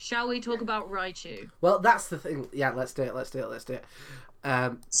shall we talk about Raichu? Well, that's the thing. Yeah, let's do it.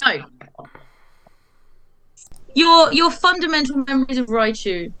 So, your fundamental memories of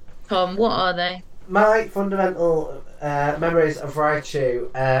Raichu, Tom, what are they? My fundamental memories of Raichu.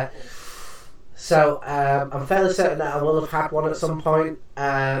 I'm fairly certain that I will have had one at some point.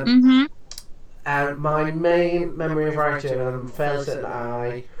 And my main memory of Raichu, and I'm fairly certain that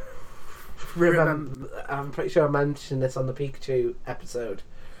I remember. I'm pretty sure I mentioned this on the Pikachu episode,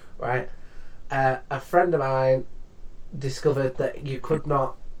 right? A friend of mine discovered that you could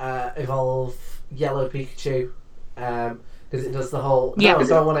not evolve yellow Pikachu because it does the whole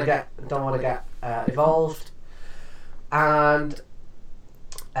don't want to get evolved, and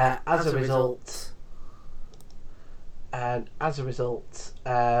as a result,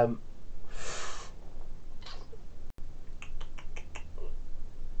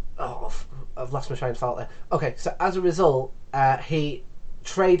 I've lost my train of thought there. Okay, so as a result, he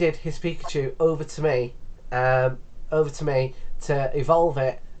traded his Pikachu over to me to evolve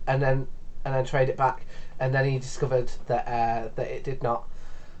it, and then trade it back, and then he discovered that it did not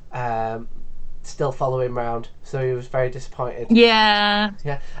still follow him round, so he was very disappointed. Yeah,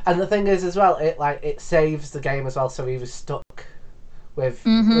 and the thing is as well, it saves the game as well, so he was stuck with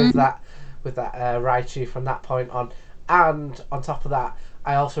that Raichu from that point on, and on top of that,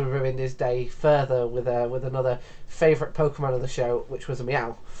 I also ruined his day further with another favourite Pokemon of the show, which was a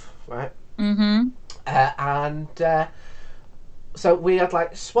Meowth, right? So we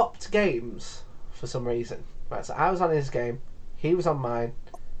had swapped games for some reason, right? So I was on his game, he was on mine,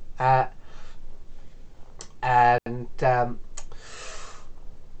 and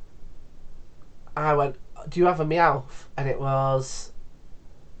I went, "Do you have a Meowth?" And it was.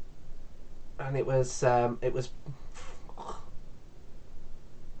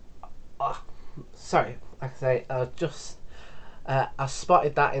 Sorry, like I say, I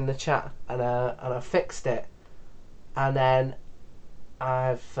spotted that in the chat, and I fixed it, and then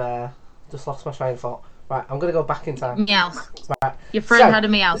I've just lost my train of thought. Right, I'm gonna go back in time. Meowth. Right, Your friend had a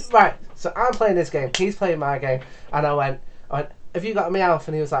Meowth. Right, so I'm playing this game, he's playing my game, and I went, "Have you got a Meowth?"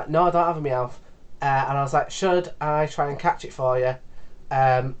 And he was like, "No, I don't have a Meowth." And I was like, "Should I try and catch it for you?"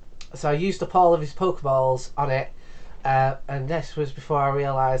 So I used up all of his Pokeballs on it. And this was before I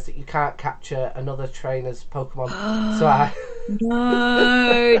realised that you can't capture another trainer's Pokemon.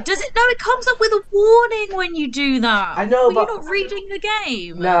 No. Does it? No, it comes up with a warning when you do that. I know, but you're not reading the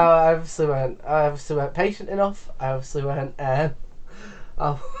game. No, I obviously weren't patient enough. I obviously weren't. I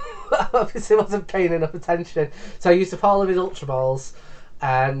obviously wasn't paying enough attention. So I used up all of his Ultra Balls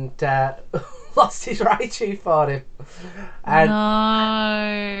and lost his Raichu for him. No.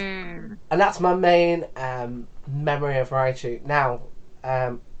 And that's my main memory of Raichu. Now,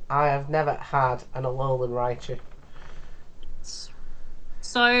 I have never had an Alolan Raichu.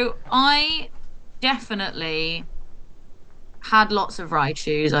 So I definitely had lots of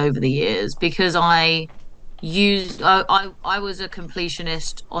Raichus over the years because I was a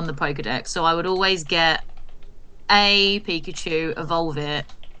completionist on the Pokédex, so I would always get a Pikachu, evolve it,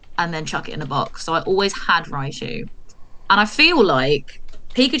 and then chuck it in a box. So I always had Raichu. And I feel like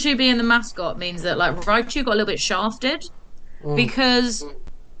Pikachu being the mascot means that Raichu got a little bit shafted because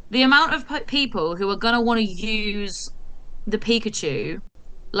the amount of people who are going to want to use the Pikachu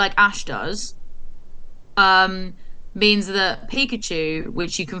like Ash does means that Pikachu,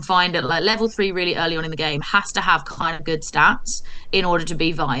 which you can find at level 3 really early on in the game, has to have kind of good stats in order to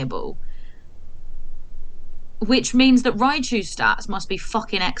be viable. Which means that Raichu's stats must be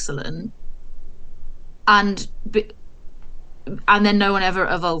fucking excellent. And then no one ever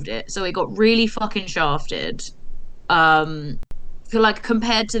evolved it, so it got really fucking shafted. Compared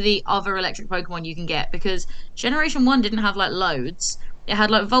to the other electric Pokemon you can get, because Generation 1 didn't have loads. It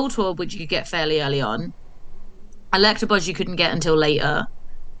had Voltorb, which you could get fairly early on. Electabuzz you couldn't get until later.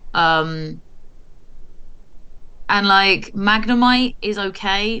 And Magnemite is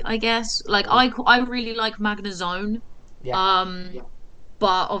okay, I guess. I really like Magnezone. Yeah.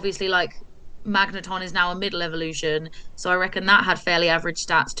 But obviously Magneton is now a middle evolution, so I reckon that had fairly average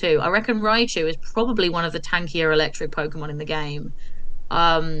stats too. I reckon Raichu is probably one of the tankier electric Pokemon in the game.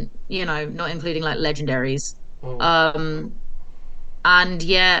 Not including legendaries. And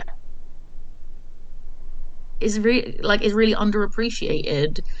yet is really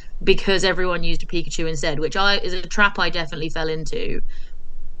underappreciated because everyone used a Pikachu instead, which is a trap I definitely fell into.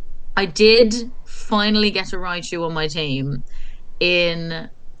 I did finally get a Raichu on my team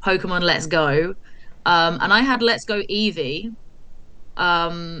in Pokemon Let's Go, and I had Let's Go Eevee.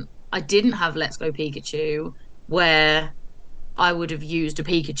 I didn't have Let's Go Pikachu, where I would have used a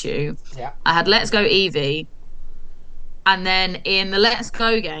Pikachu. Yeah. I had Let's Go Eevee, And then in the Let's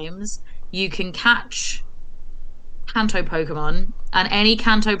Go games, you can catch Kanto Pokemon, and any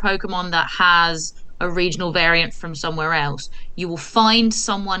Kanto Pokemon that has a regional variant from somewhere else, you will find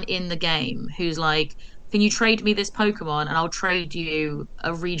someone in the game who's like, can you trade me this Pokemon and I'll trade you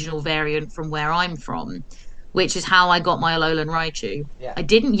a regional variant from where I'm from, which is how I got my Alolan Raichu. Yeah. I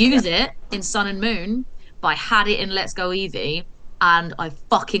didn't use it in Sun and Moon, but I had it in Let's Go Eevee and I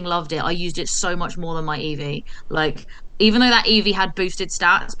fucking loved it. I used it so much more than my Eevee. Like, even though that Eevee had boosted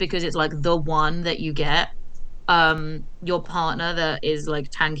stats because it's like the one that you get, your partner that is like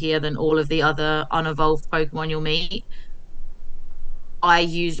tankier than all of the other unevolved Pokemon you'll meet. I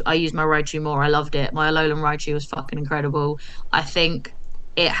used my Raichu more. I loved it. My Alolan Raichu was fucking incredible. I think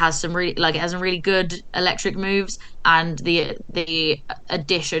it has some really good electric moves, and the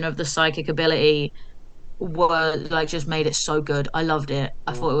addition of the psychic ability was like just made it so good. I loved it.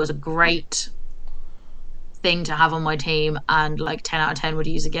 I thought it was a great thing to have on my team, and like 10 out of 10 would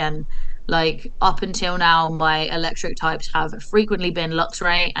use again. Like up until now, my electric types have frequently been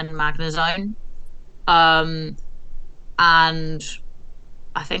Luxray and Magnezone. Um, and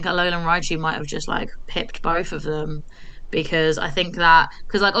I think Alolan Raichu might have just like pipped both of them because I think that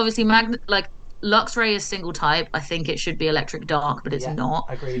because like obviously like Luxray is single type. I think it should be electric dark, but it's Yeah, not.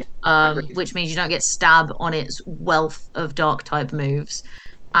 agreed. Which means you don't get stab on its wealth of dark type moves.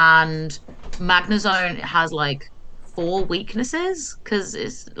 And Magnezone has like four weaknesses because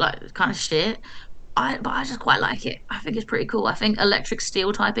it's like kind of shit. But I just quite like it. I think it's pretty cool. I think electric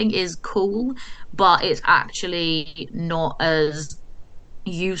steel typing is cool, but it's actually not as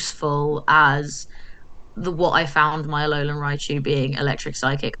useful as the what I found my Alolan Raichu being electric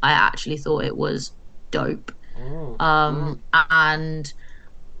psychic. I actually thought it was dope. And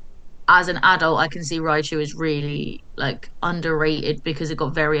as an adult, I can see Raichu is really like underrated because it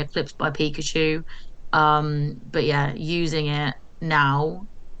got very eclipsed by Pikachu. But yeah, using it now,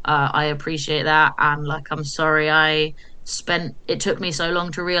 I appreciate that, and like I'm sorry it took me so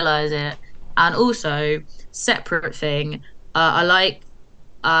long to realize it. And also, separate thing, I like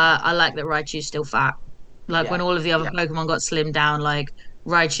that Raichu's still fat. Like Yeah. when all of the other Pokemon got slimmed down, like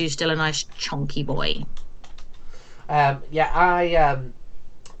Raichu's still a nice chonky boy. Yeah,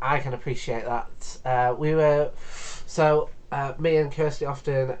 I can appreciate that. Me and Kirsty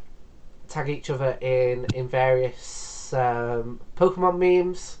often tag each other in various Pokemon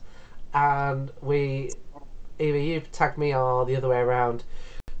memes, and either you tag me or the other way around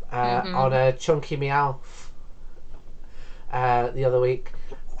on a chunky Meowth the other week,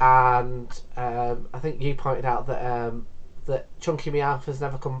 and I think you pointed out that chunky Meowth has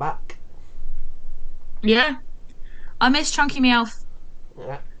never come back. Yeah, I miss Chunky Meowth.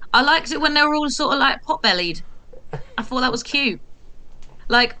 Yeah. I liked it when they were all sort of like pot-bellied. I thought that was cute.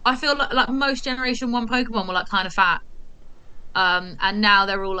 Like I feel like most Generation 1 Pokemon were like kind of fat. And now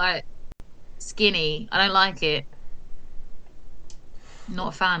they're all like skinny. I don't like it.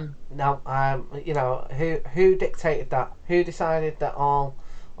 Not a fan. No, who dictated that? Who decided that all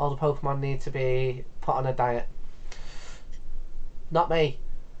the Pokemon need to be put on a diet? Not me.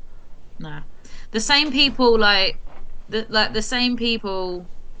 No. The same people the same people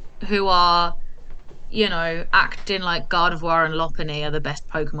who are, acting like Gardevoir and Lopunny are the best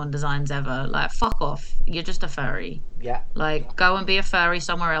Pokemon designs ever. Like, fuck off. You're just a furry. Yeah. Like, go and be a furry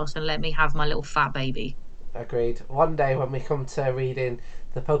somewhere else and let me have my little fat baby. Agreed. One day when we come to reading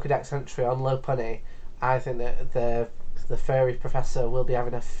the Pokédex entry on Lopunny, I think that the furry professor will be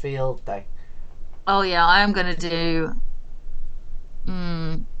having a field day. Oh yeah, I am gonna do.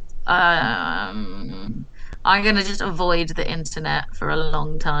 I'm gonna just avoid the internet for a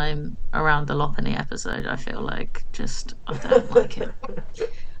long time around the Lopunny episode. I feel like I don't like it.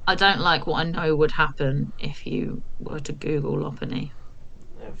 I don't like what I know would happen if you were to Google Lopunny.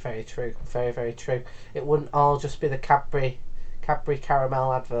 Very true. Very, very true. It wouldn't all just be the Cadbury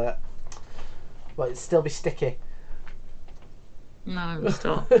caramel advert. But it'd still be sticky. No,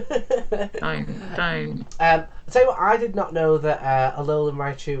 stop. Don't. I'll tell you what, I did not know that Alolan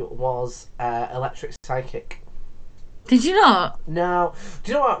Raichu was electric psychic. Did you not? No.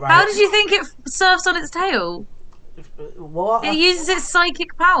 Do you know what, right? How did you think it surfs on its tail? What? It uses its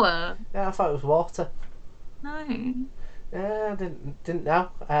psychic power. Yeah, I thought it was water. No. Yeah, I didn't know.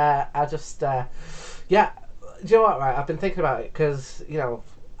 I just, yeah. Do you know what, right? I've been thinking about it because,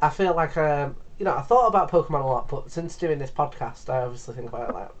 I feel like, I thought about Pokemon a lot, but since doing this podcast, I obviously think about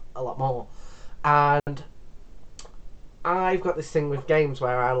it like a lot more. And I've got this thing with games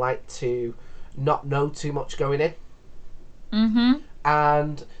where I like to not know too much going in.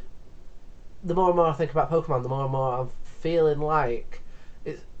 And the more and more I think about Pokemon, the more and more I'm feeling like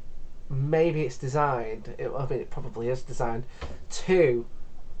maybe it's designed. I mean, it probably is designed to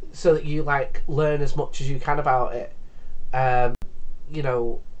so that you like learn as much as you can about it. You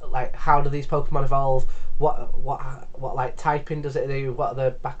know, like how do these Pokemon evolve? What like typing does it do? What are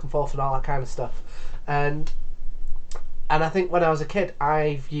the back and forth and all that kind of stuff? And I think when I was a kid,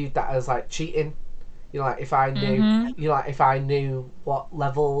 I viewed that as like cheating. You know, like if I knew, you know, like if I knew what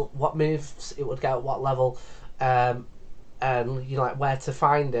level, what moves it would get at what level, and you know, like where to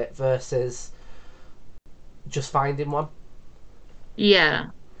find it versus just finding one.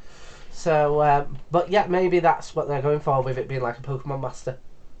 Yeah. So, but yeah, maybe that's what they're going for with it being like a Pokemon Master.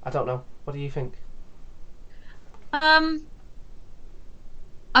 I don't know. What do you think? Um,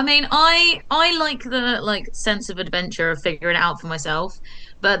 I mean, I like the like sense of adventure of figuring it out for myself,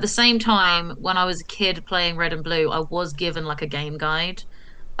 but at the same time, when I was a kid playing Red and Blue, I was given like a game guide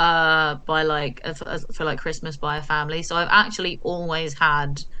by like for like Christmas by a family. So I've actually always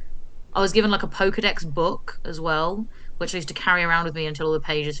had I was given like a Pokédex book as well, which I used to carry around with me until all the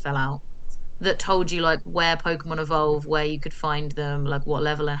pages fell out, that told you like where Pokemon evolve, where you could find them, like what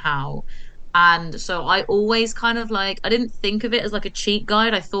level and how. And so I always kind of like I didn't think of it as like a cheat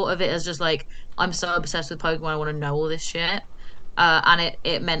guide. I thought of it as just like I'm so obsessed with Pokemon, I want to know all this shit. And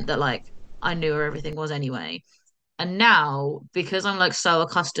it meant that like I knew where everything was anyway. And now, because I'm like so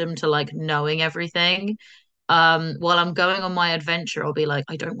accustomed to like knowing everything, while I'm going on my adventure, I'll be like,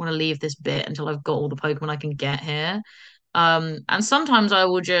 I don't want to leave this bit until I've got all the Pokemon I can get here. And sometimes I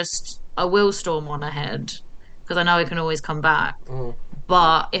will storm on ahead because I know I can always come back. Mm.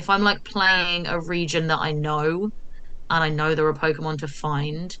 But if I'm like playing a region that I know and I know there are Pokemon to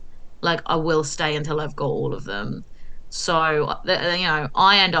find, like I will stay until I've got all of them. So, you know,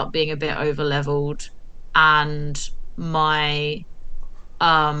 I end up being a bit over leveled and my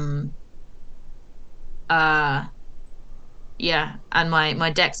um uh yeah, and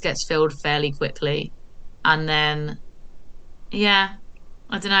my dex gets filled fairly quickly. And then yeah,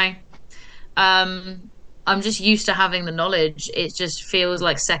 I don't know. I'm just used to having the knowledge. It just feels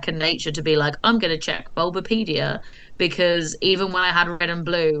like second nature to be like, I'm gonna check Bulbapedia because even when I had red and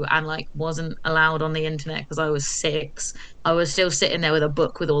blue and like wasn't allowed on the internet because I was 6, I was still sitting there with a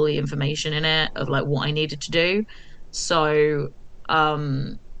book with all the information in it of like what I needed to do. So,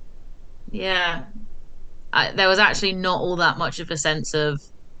 um, yeah, there was actually not all that much of a sense of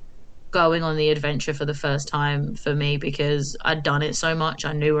going on the adventure for the first time for me because I'd done it so much.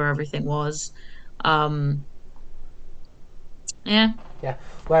 I knew where everything was. Um, yeah. Yeah.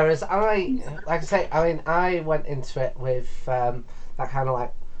 Whereas like I say, I mean, I went into it with that kind of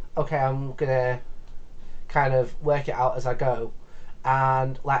like, okay, I'm gonna kind of work it out as I go,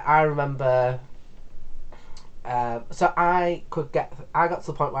 and like I remember, so I got to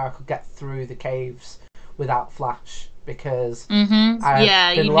the point where I could get through the caves without Flash because I had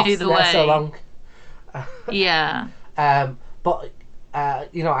Yeah, been you knew lost the there so way. long. Yeah. But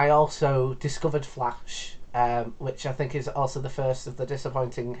you know, I also discovered Flash, which I think is also the first of the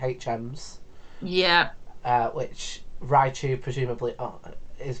disappointing HMs, Yeah. which Raichu presumably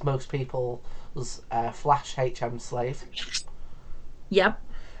is most people's Flash HM slave. Yep.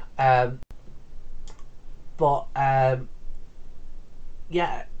 Um, but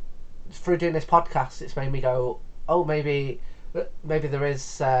yeah, through doing this podcast, it's made me go, oh, maybe there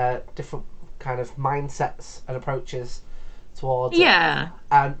is different kind of mindsets and approaches towards it. Yeah.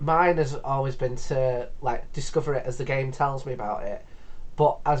 And mine has always been to like discover it as the game tells me about it.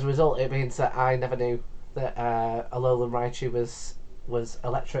 But as a result, it means that I never knew that Alolan Raichu was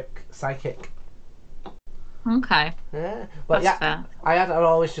electric psychic. Okay. Yeah, but That's yeah, fair. I'd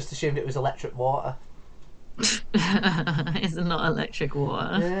always just assumed it was electric water. It's not electric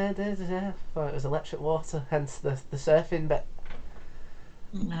water. Yeah, it is. Yeah, thought it was electric water. Hence the surfing bit.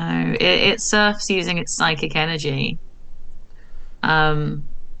 No, it surfs using its psychic energy. Um,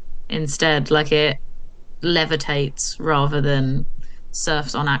 Instead, like it levitates rather than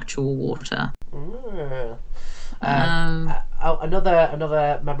surfs on actual water. Mm. Um,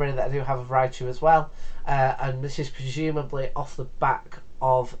 Another memory that I do have of Raichu as well, and this is presumably off the back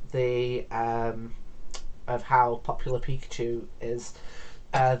of the of how popular Pikachu is.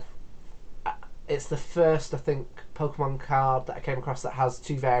 Uh, it's the first, I think, Pokemon card that I came across that has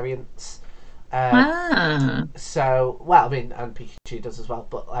 2 variants. ah, So, well, I mean, and Pikachu does as well,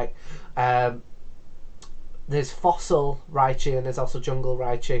 but like, um, there's Fossil Raichu and there's also Jungle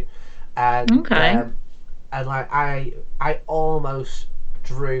Raichu, and okay. and like I almost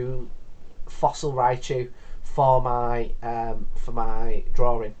drew Fossil Raichu for my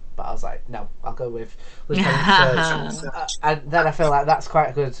drawing, but I was like, no, I'll go with Lieutenant Surge. And then I feel like that's quite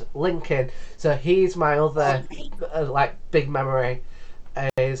a good link in. So he's my other like big memory,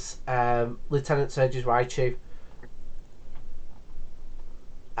 is Lieutenant Surge's Raichu.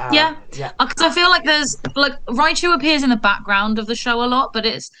 Yeah, Yeah. because I feel like there's like Raichu appears in the background of the show a lot, but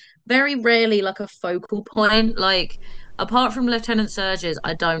it's very rarely like a focal point. Like apart from Lieutenant Surge's,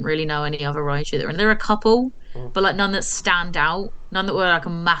 I don't really know any other Raichu there. And there are a couple, Mm. but like none that stand out, none that were like a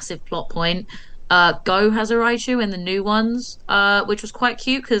massive plot point. Go has a Raichu in the new ones, which was quite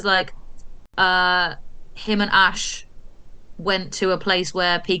cute because like uh him and Ash went to a place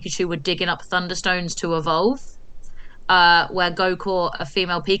where Pikachu were digging up Thunderstones to evolve, where Go caught a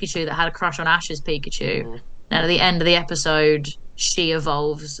female Pikachu that had a crush on Ash's Pikachu. Mm. And at the end of the episode, she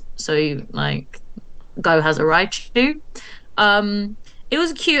evolves. So, like, Go has a Raichu. Um, it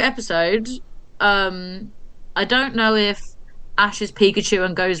was a cute episode. Um, I don't know if Ash's Pikachu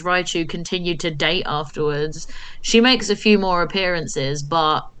and Go's Raichu continued to date afterwards. She makes a few more appearances,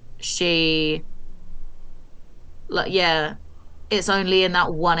 but she, like, yeah, it's only in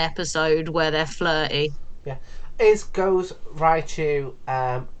that one episode where they're flirty. Yeah. Is Go's Raichu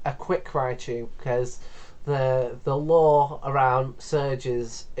a quick Raichu? Because the law around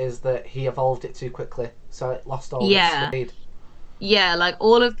Surges is that he evolved it too quickly, so it lost all of its Yeah. speed. Yeah, like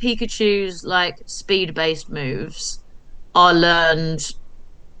all of Pikachu's like speed-based moves are learned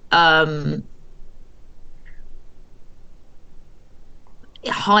um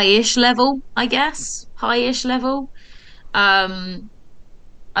high-ish level, I guess. High-ish level. Um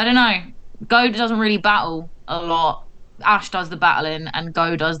I don't know. Go doesn't really battle a lot. Ash does the battling and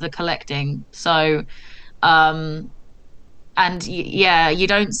Go does the collecting. So um and yeah, you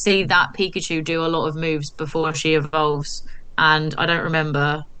don't see that Pikachu do a lot of moves before she evolves. And I don't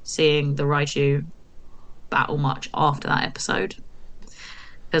remember seeing the Raichu battle much after that episode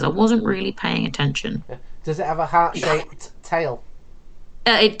because I wasn't really paying attention. Yeah. Does it have a heart-shaped tail?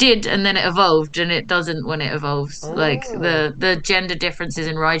 It did, and then it evolved, and it doesn't when it evolves. Like Oh. the gender differences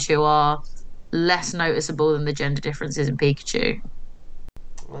in Raichu are less noticeable than the gender differences in Pikachu.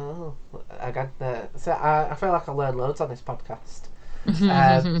 Oh. Again, so I feel like I learn loads on this podcast.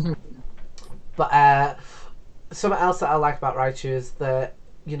 Um, but something else that I like about Raichu is the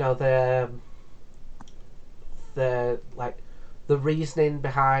you know the like the reasoning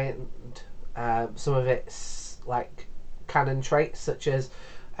behind some of its like canon traits, such as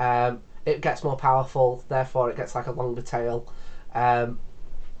it gets more powerful, therefore it gets like a longer tail. Um,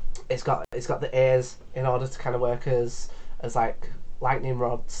 it's got the ears in order to kind of work as like lightning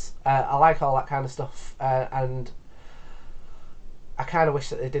rods. I like all that kind of stuff, and I kind of wish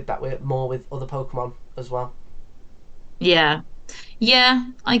that they did that with more with other Pokemon as well. Yeah, yeah,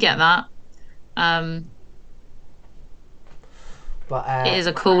 I get that. Um, But it is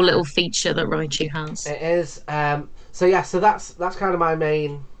a cool little feature that Raichu has. it is. So yeah, so that's kind of my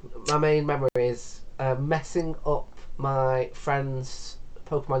main memory is messing up my friend's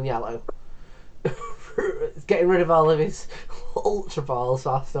Pokemon Yellow, getting rid of all of his Ultra Balls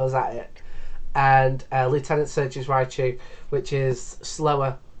whilst I was at it, and Lieutenant Surge's Raichu, which is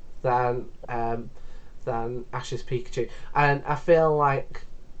slower than Ash's Pikachu, and I feel like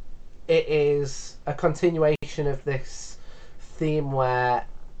it is a continuation of this theme where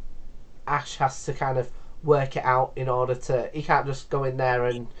Ash has to kind of work it out in order to. He can't just go in there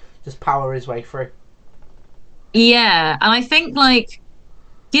and just power his way through. Yeah, and I think like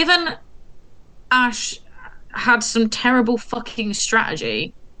given Ash had some terrible fucking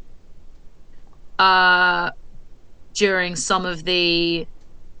strategy uh during some of the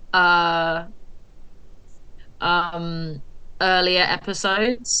uh um earlier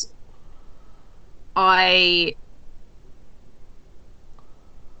episodes, I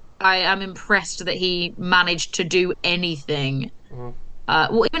I am impressed that he managed to do anything. Mm.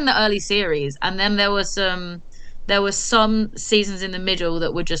 Well, even the early series, and then there were some seasons in the middle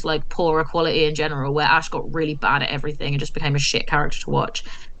that were just like poorer quality in general, where Ash got really bad at everything and just became a shit character to watch.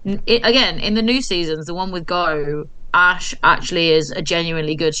 Again, in the new seasons, the one with Go, Ash actually is a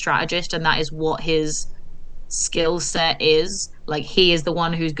genuinely good strategist, and that is what his skill set is. Like he is the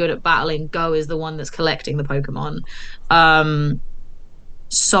one who's good at battling. Go is the one that's collecting the Pokemon.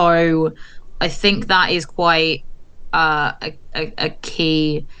 So I think that is quite a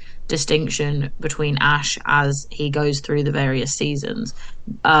key distinction between Ash as he goes through the various seasons.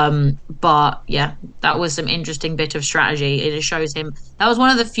 But yeah, that was some interesting bit of strategy. It just shows him that was one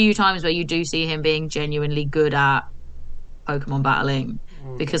of the few times where you do see him being genuinely good at Pokemon battling.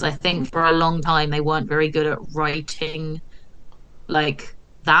 Mm. Because I think for a long time they weren't very good at writing like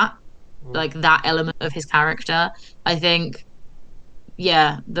that, Mm. like that element of his character. I think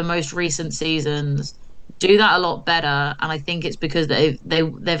yeah, the most recent seasons do that a lot better, and I think it's because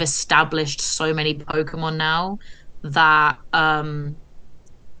they've established so many Pokemon now that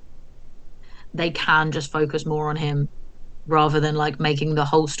they can just focus more on him rather than like making the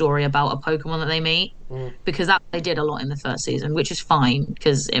whole story about a Pokemon that they meet. Mm, Because that they did a lot in the first season, which is fine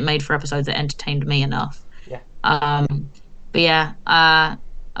because it made for episodes that entertained me enough. yeah, Um, but yeah,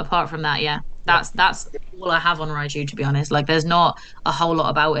 apart from that, yeah, yeah, that's all I have on Raichu, to be honest. Like, there's not a whole lot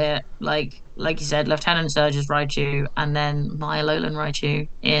about it. Like you said, Lieutenant Surge is Raichu, and then my Alolan Raichu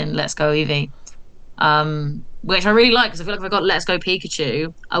in Let's Go Eevee. Which I really like because I feel like if I got Let's Go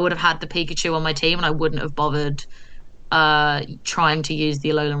Pikachu, I would have had the Pikachu on my team, and I wouldn't have bothered trying to use the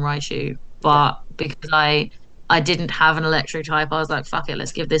Alolan Raichu. yeah, But because I didn't have an electric type, I was like, fuck it,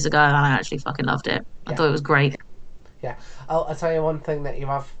 let's give this a go, and I actually fucking loved it. I yeah, thought it was great. yeah. I'll tell you one thing that you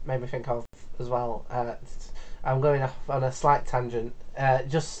have made me think of as well. I'm going off on a slight tangent,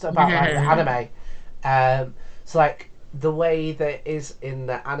 just about like anime. So like the way that it is in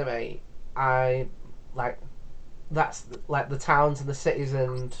the anime, I like that's like the towns and the cities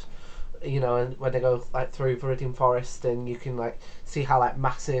and and when they go like through Viridian Forest and you can like see how like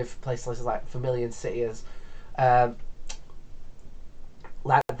massive places like Vermilion City is. Um,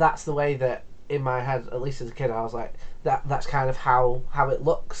 like that's the way that in my head, at least as a kid, I was like that's kind of how it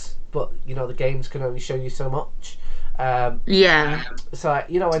looks. But the games can only show you so much. Yeah. So like,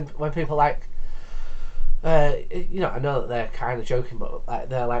 when people like. I know that they're kind of joking, but like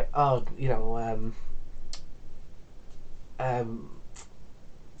they're like, oh,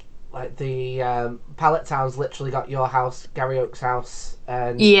 like the Pallet Town's literally got your house, Gary Oak's house,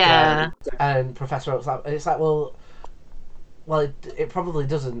 Yeah. and Professor Oak's. It's like, well, it probably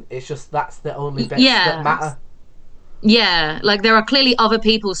doesn't. It's just that's the only bits that Yeah. matter. Yeah. Like, there are clearly other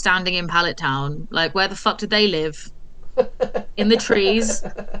people standing in Pallet Town. Like, where the fuck did they live? In the trees.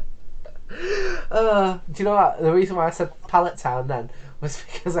 Do you know what? The reason why I said Pallet Town then was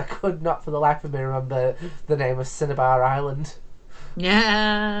because I could not for the life of me remember the name of Cinnabar Island.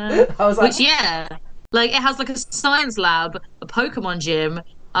 Yeah. I was like, Which, yeah, like it has like a science lab, a Pokemon gym,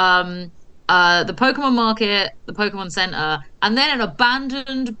 the Pokemon market, the Pokemon Center, and then an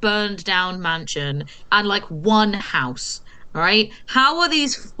abandoned, burned down mansion and like one house. Right? How are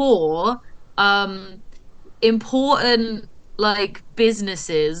these four um important like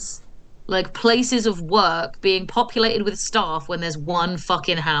businesses, like places of work being populated with staff when there's one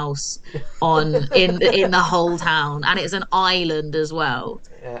fucking house on in the whole town and it's an island as well.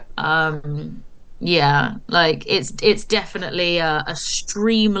 yeah, um yeah, like it's definitely a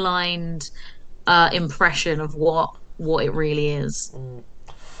streamlined impression of what it really is. mm.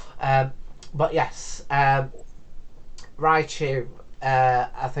 um, but yes, Raichu,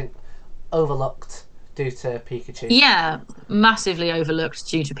 I think overlooked due to Pikachu. Yeah, massively overlooked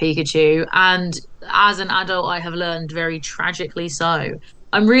due to Pikachu. And as an adult, I have learned very tragically so.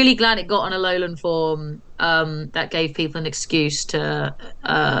 I'm really glad it got on a Alolan form that gave people an excuse to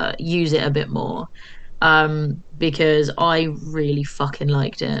use it a bit more. Because I really fucking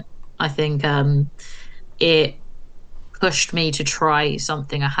liked it. I think it pushed me to try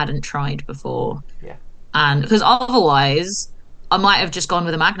something I hadn't tried before. Yeah, And because otherwise, I might have just gone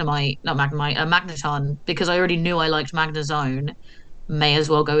with a Magnemite, not Magnemite, a Magneton, because I already knew I liked Magnezone. May as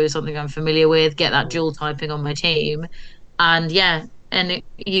well go with something I'm familiar with, get that mm, dual typing on my team. And yeah, and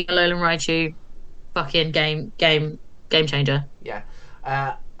Alolan Raichu, fucking game changer. yeah.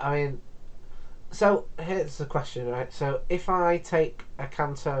 I mean, so here's the question, right? So if I take a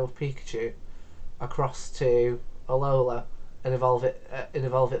Kanto Pikachu across to Alola and evolve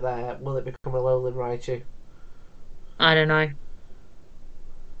it there, will it become Alolan Raichu? I don't know.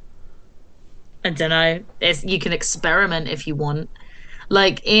 I don't know. You can experiment if you want.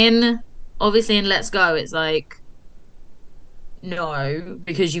 Like obviously in Let's Go, it's like no,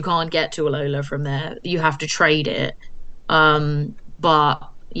 because you can't get to Alola from there. You have to trade it. But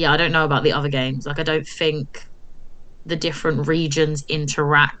yeah, I don't know about the other games. Like, I don't think the different regions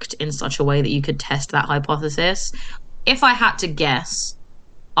interact in such a way that you could test that hypothesis. If I had to guess,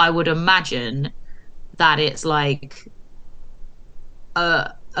 I would imagine that it's like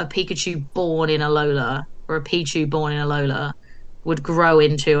a Pikachu born in Alola or a Pichu born in Alola would grow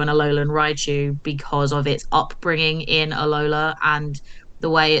into an Alolan Raichu because of its upbringing in Alola and the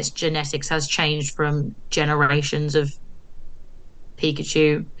way its genetics has changed from generations of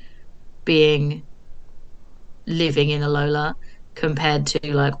Pikachu being living in Alola compared to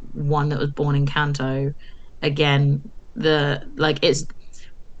like one that was born in Kanto. Again, the like it's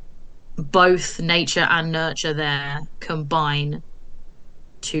both nature and nurture there combine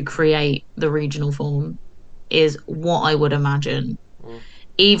to create the regional form is what I would imagine. Mm.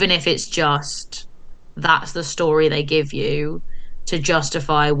 Even if it's just that's the story they give you to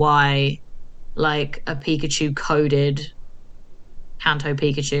justify why like a Pikachu coded Kanto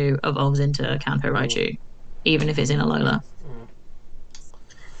Pikachu evolves into Kanto Raichu, even if it's in Alola.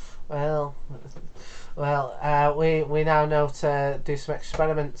 Well, we now know to do some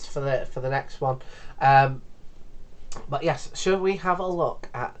experiments for the next one. But yes, should we have a look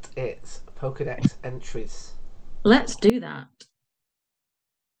at its Pokédex entries? Let's do that.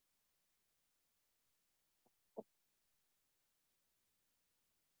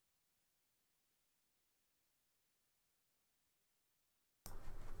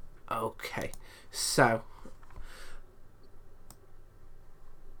 Okay, so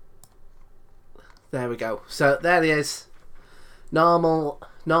there we go. So there he is. Normal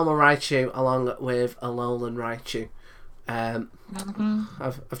Raichu along with Alolan Raichu. I've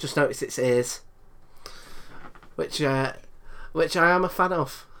just noticed its ears, which I am a fan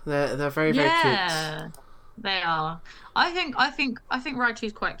of. They're very very cute. They are. I think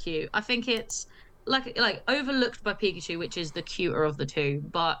Raichu's quite cute. I think it's like overlooked by Pikachu, which is the cuter of the two,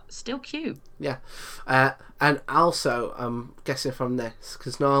 but still cute. Yeah, and also I'm guessing from this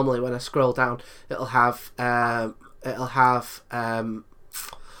because normally when I scroll down, it'll have if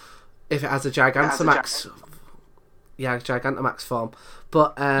it has a Gigantamax, Gigantamax form.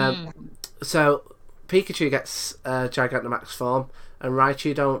 But so Pikachu gets Gigantamax form, and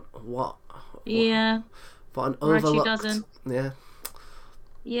Raichu don't. What? Yeah. But an overlooked. Raichu doesn't. Yeah.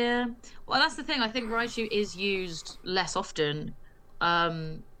 Yeah. Well, that's the thing. I think Raichu is used less often,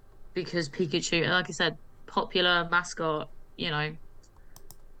 because Pikachu, like I said, popular mascot.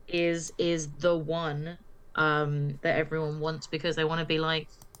 Is the one that everyone wants because they want to be like,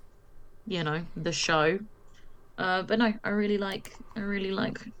 the show. But no, I really like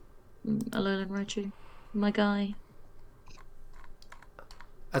Alolan Raichu, my guy.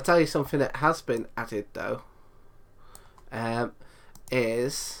 I'll tell you something that has been added though.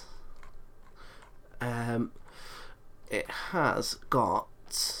 Is it has got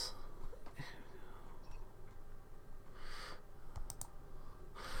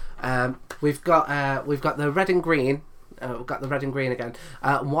we've got the red and green. We've got the red and green again.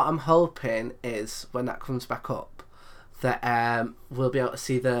 What I'm hoping is when that comes back up, that we'll be able to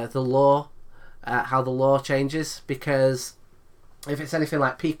see the lore, how the lore changes. Because if it's anything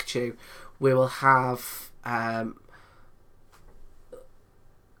like Pikachu, we will have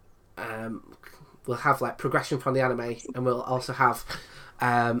like progression from the anime, and we'll also have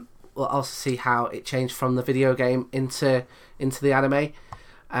see how it changed from the video game into the anime.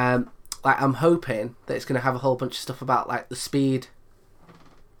 Like I'm hoping that it's going to have a whole bunch of stuff about like the speed.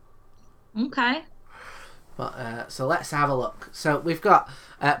 Okay. But so let's have a look. So we've got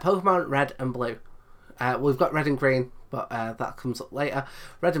Pokemon Red and Blue. We've got Red and Green, but that comes up later.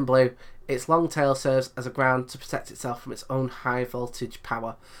 Red and Blue. Its long tail serves as a ground to protect itself from its own high voltage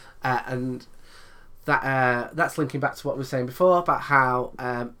power, and that's linking back to what we were saying before about how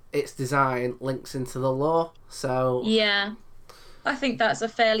its design links into the lore. So yeah. I think that's a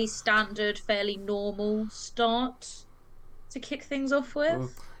fairly standard, fairly normal start to kick things off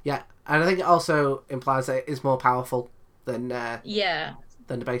with. Yeah, and I think it also implies that it is more powerful than the base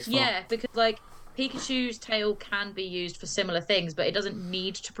form. Yeah, because like Pikachu's tail can be used for similar things, but it doesn't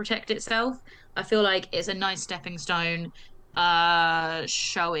need to protect itself. I feel like it's a nice stepping stone,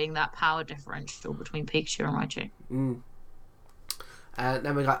 showing that power differential between Pikachu and Raichu.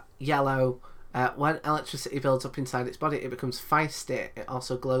 Then we got Yellow. When electricity builds up inside its body, it becomes feisty. It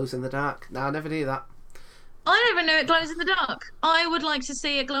also glows in the dark. Now, I never knew that. I never knew it glows in the dark. I would like to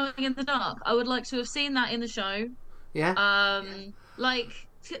see it glowing in the dark. I would like to have seen that in the show. Yeah. Like,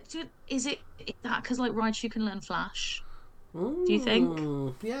 is it that because like Raichu can learn Flash? Do you think?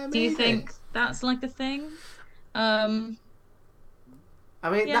 Yeah, maybe. Do you think that's like the thing? I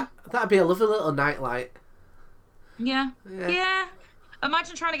mean, that'd be a lovely little nightlight. Yeah.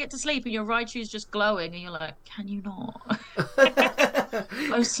 Imagine trying to get to sleep and your Raichu's just glowing and you're like, can you not?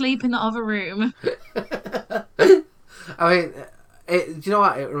 Go sleep in the other room. I mean, do you know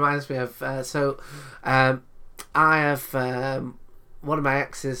what? It reminds me of... I have... one of my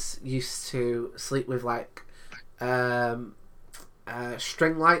exes used to sleep with, like,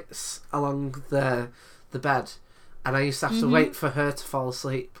 string lights along the bed. And I used to have to wait for her to fall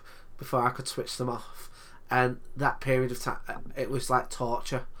asleep before I could switch them off. And that period of time, it was like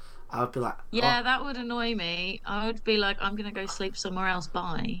torture. I would be like... Yeah, that would annoy me. I would be like, I'm going to go sleep somewhere else.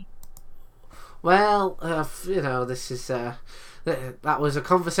 Bye. Well, this is... that was a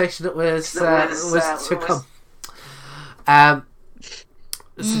conversation that was to come.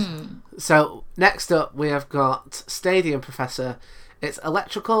 So, next up, we have got Stadium Professor. Its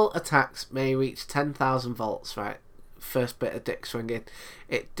electrical attacks may reach 10,000 volts, right? First bit of dick swinging.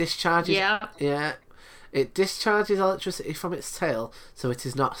 It discharges... Yeah. It discharges electricity from its tail, so it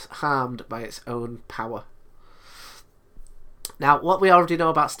is not harmed by its own power. Now, what we already know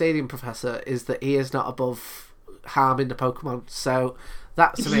about Stadium Professor is that he is not above harming the Pokemon. So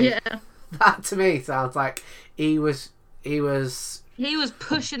that to me, that to me sounds like he was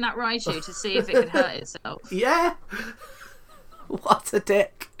pushing that Raichu to see if it could hurt itself. Yeah. What a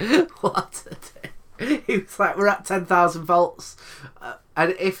dick! What a dick! He was like, we're at 10,000 volts,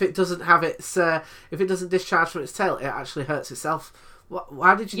 and if it doesn't have its, if it doesn't discharge from its tail, it actually hurts itself.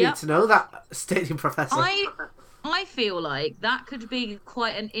 Why did you need to know that, Stadium Professor? I feel like that could be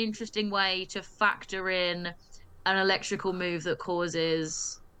quite an interesting way to factor in an electrical move that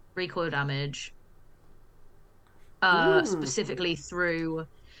causes recoil damage, specifically through,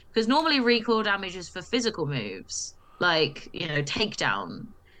 because normally recoil damage is for physical moves, like, you know, takedown.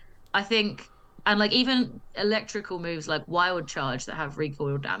 I think. And like even electrical moves like Wild Charge that have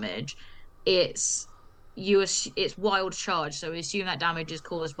recoil damage, it's Wild Charge, so assume that damage is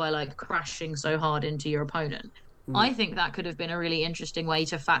caused by like crashing so hard into your opponent. I think that could have been a really interesting way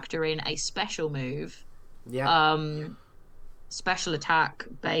to factor in a special move, special attack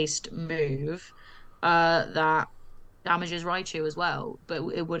based move that damages Raichu as well. But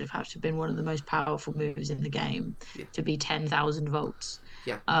it would have had to have been one of the most powerful moves in the game to be 10,000 volts.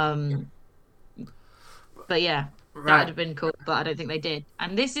 But yeah, that would have been cool, but I don't think they did.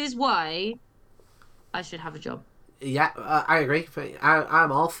 And this is why I should have a job. Yeah, I agree.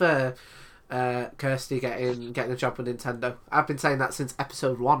 I'm all for Kirsty getting a job with Nintendo. I've been saying that since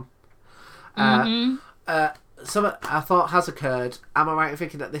episode 1. Something I thought has occurred. Am I right in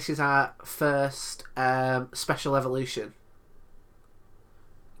thinking that this is our first special evolution?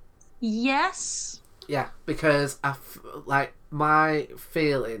 Yes. Yeah, because like my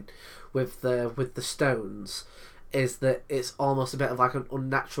feeling with the stones is that it's almost a bit of like an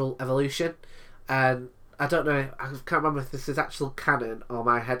unnatural evolution, and I don't know, I can't remember if this is actual canon or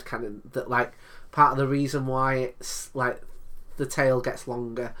my head canon, that like part of the reason why it's like the tail gets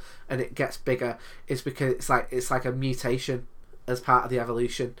longer and it gets bigger is because it's like a mutation as part of the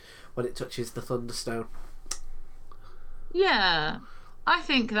evolution when it touches the Thunderstone. Yeah, I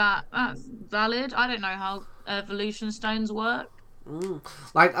think that's valid. I don't know how evolution stones work.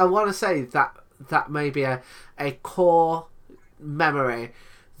 Like, I want to say that may be a core memory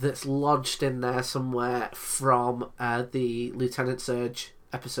that's lodged in there somewhere from the Lieutenant Surge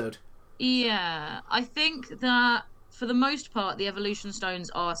episode. Yeah, I think that for the most part, the evolution stones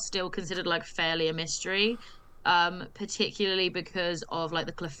are still considered like fairly a mystery, particularly because of like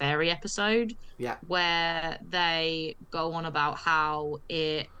the Clefairy episode, where they go on about how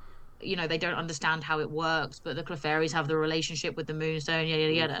it. You know, they don't understand how it works, but the Clefairies have the relationship with the Moonstone, yada,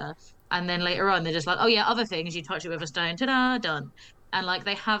 yada, yada. And then later on, they're just like, oh yeah, other things, you touch it with a stone, ta-da, done. And like,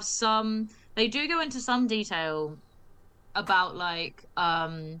 they do go into some detail about like,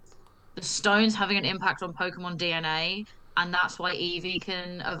 the stones having an impact on Pokemon DNA. And that's why Eevee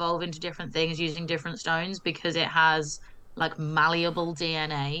can evolve into different things using different stones, because it has like malleable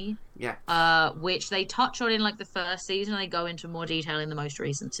DNA. Which they touch on in like the first season, and they go into more detail in the most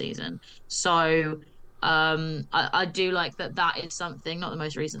recent season. So I do like that is something, not the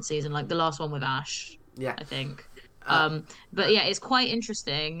most recent season, like the last one with Ash, I think. But yeah, it's quite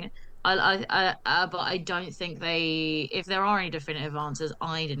interesting. But I don't think if there are any definitive answers,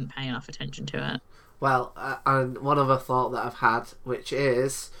 I didn't pay enough attention to it. Well, and one other thought that I've had, which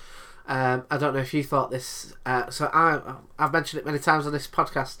is, I don't know if you thought this. So I've mentioned it many times on this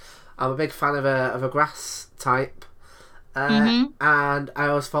podcast. I'm a big fan of a grass type, and I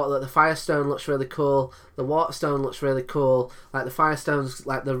always thought that the Firestone looks really cool. The Waterstone looks really cool. Like the Firestone's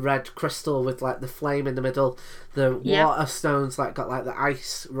like the red crystal with like the flame in the middle. The Waterstone's like got like the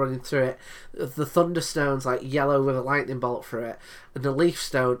ice running through it. The Thunderstone's like yellow with a lightning bolt through it, and the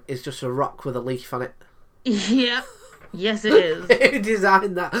Leafstone is just a rock with a leaf on it. Yeah, yes, it is. Who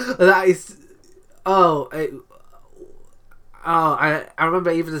designed that? That is. I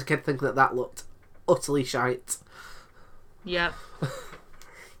remember even as a kid thinking that looked utterly shite. Yeah.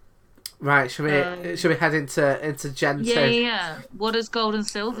 Right, should we head into Gen 2? Yeah. What does Gold and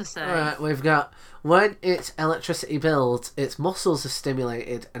Silver say? Alright, we've got, when its electricity builds, its muscles are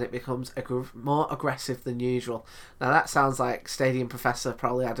stimulated and it becomes more aggressive than usual. Now that sounds like Stadium Professor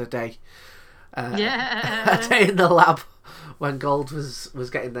probably had a day. A day in the lab when Gold was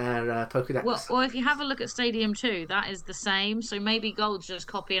getting their Pokédex. Well, if you have a look at Stadium 2, that is the same. So maybe Gold's just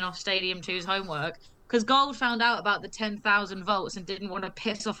copying off Stadium 2's homework. Because Gold found out about the 10,000 volts and didn't want to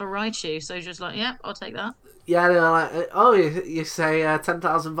piss off a Raichu. So he's just like, yep, I'll take that. Yeah, they're like, oh, you say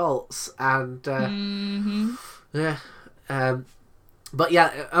 10,000 volts. And, yeah. But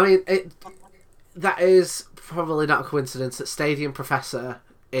yeah, I mean, that is probably not a coincidence that Stadium Professor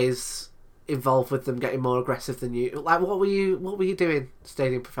is involved with them getting more aggressive than you. Like, what were you doing,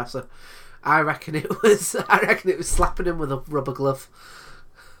 Stadium Professor? I reckon it was slapping him with a rubber glove.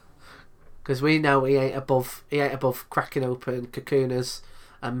 Because we know he ain't above cracking open Cocooners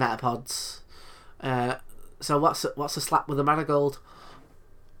and Metapods. So what's a slap with a Marigold?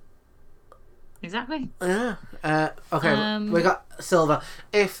 Exactly. Yeah. Okay, we got Silver.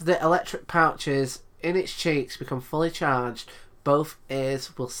 If the electric pouches in its cheeks become fully charged, both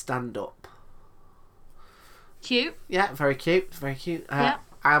ears will stand up. Cute. Yeah, very cute. Very cute. Yeah.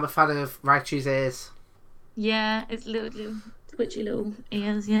 I am a fan of Raichu's ears. Yeah, it's little twitchy little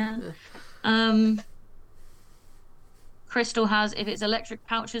ears. Yeah. Crystal has, if its electric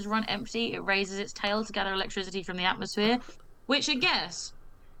pouches run empty, it raises its tail to gather electricity from the atmosphere, which I guess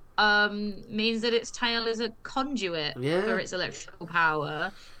means that its tail is a conduit for its electrical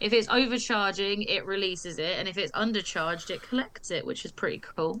power. If it's overcharging, it releases it, and if it's undercharged, it collects it, which is pretty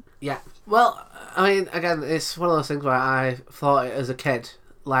cool. Yeah. Well, I mean, again, it's one of those things where I thought it as a kid,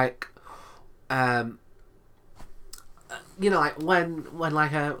 like, you know, like when where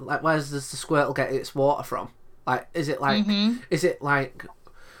does the Squirtle get its water from? Like, is it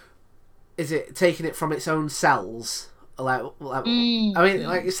taking it from its own cells? I mean,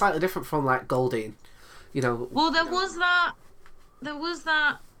 like, it's slightly different from like Goldeen, you know. Well, there was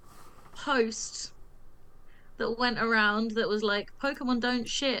that post that went around that was like, Pokemon don't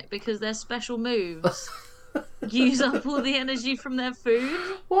shit because their special moves use up all the energy from their food.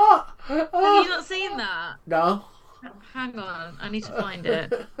 What? Have you not seen that? No. Hang on, I need to find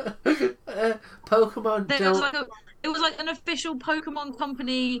it. Pokemon don't... It was like an official Pokemon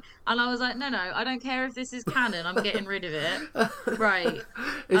company, and I was like, no, I don't care if this is canon. I'm getting rid of it. Right.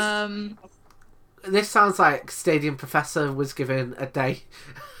 This sounds like Stadium Professor was given a day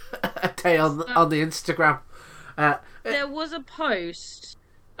on the Instagram. There was a post.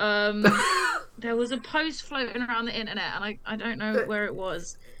 There was a post floating around the internet, and I don't know where it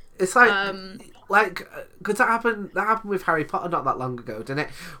was. It's like, because that happened with Harry Potter not that long ago, didn't it?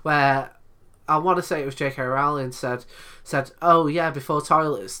 Where I want to say it was J.K. Rowling said, oh yeah, before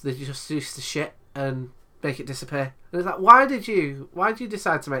toilets they just used to shit and make it disappear. And it's like, why did you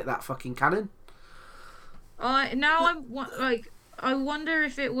decide to make that fucking canon? Now I wonder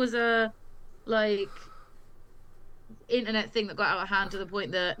if it was a like internet thing that got out of hand to the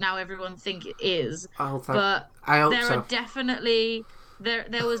point that now everyone think it is. I hope there so. are definitely.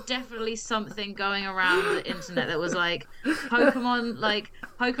 There was definitely something going around the internet that was like Pokemon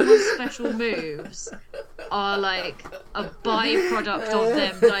special moves are like a byproduct of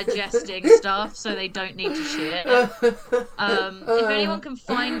them digesting stuff, so they don't need to shit. If anyone can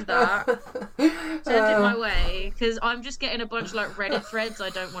find that, send it my way, because I'm just getting a bunch of like Reddit threads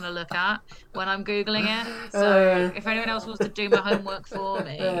I don't want to look at when I'm googling it. So if anyone else wants to do my homework for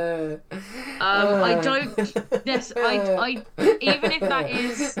me, I don't. Yes, I even if that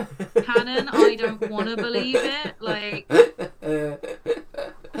is canon, I don't want to believe it. Like,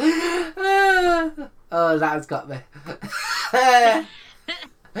 oh, that has got me.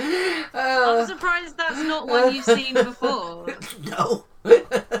 I'm surprised that's not one you've seen before. No.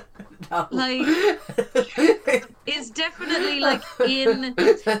 No. Like, it's definitely like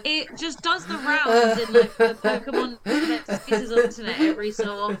it just does the rounds in like the Pokemon spaces on the internet every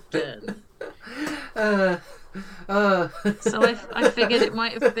so often. So I figured it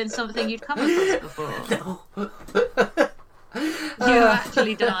might have been something you'd come across before. No. You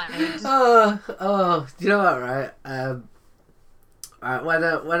actually died. Oh, do you know what, right?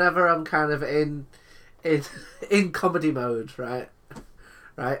 Whenever I'm kind of in comedy mode, right?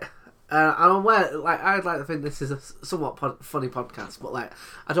 I'm aware, like, I'd like to think this is a somewhat funny podcast, but like,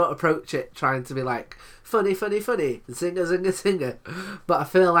 I don't approach it trying to be like funny, singer. But I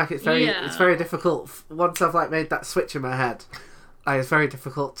feel like it's very difficult once I've like made that switch in my head. Like, it's very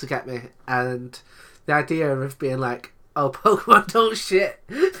difficult to get me, and the idea of being like, oh, Pokemon don't shit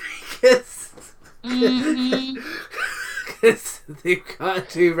because they can't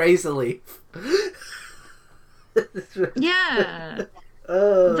do Razor Leaf. Yeah.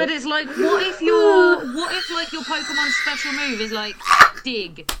 But it's like, what if like your Pokemon special move is like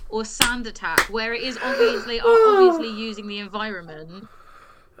Dig or Sand Attack, where it is obviously using the environment.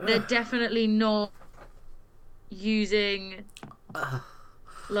 They're definitely not using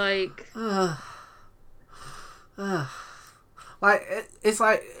like like, it's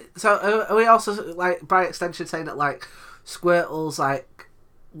like, so are we also like by extension saying that like Squirtle's like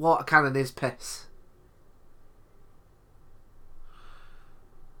water cannon is piss?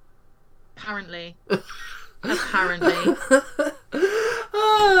 Apparently.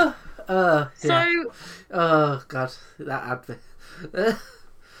 Yeah. So, Oh God, that had me.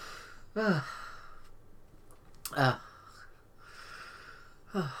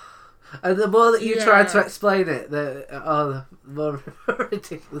 And the more that you try to explain it, the more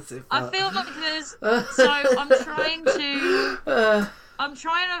ridiculous it I felt. feel like I'm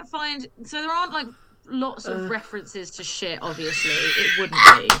trying to find. So there aren't like lots of references to shit. Obviously, it wouldn't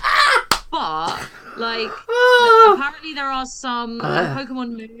be. But like, apparently there are some. Like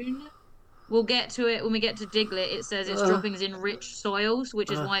Pokemon Moon. We'll get to it when we get to Diglett. It says its droppings in rich soils, which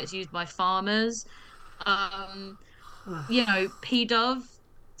is why it's used by farmers. Um, P-Dove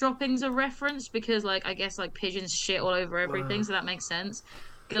droppings are referenced because, like, I guess like pigeons shit all over everything, so that makes sense.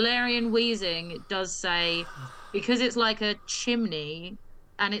 Galarian wheezing does say because it's like a chimney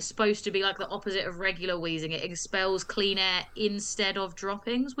and it's supposed to be like the opposite of regular wheezing, it expels clean air instead of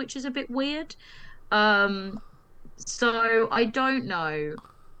droppings, which is a bit weird. Um, so I don't know.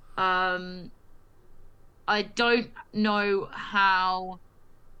 Um, I don't know how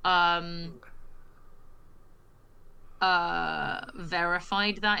um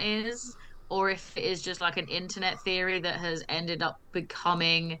verified that is, or if it is just like an internet theory that has ended up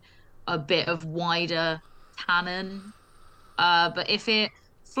becoming a bit of wider canon. But if it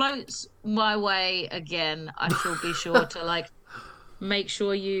floats my way again, I shall be sure to like make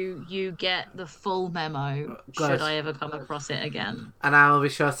sure you get the full memo should Good. I ever come across it again. And I will be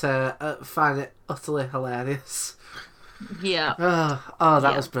sure to find it utterly hilarious. Yeah.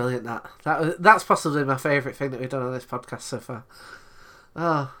 That was brilliant. That's possibly my favourite thing that we've done on this podcast so far.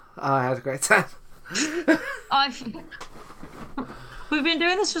 I had a great time. We've been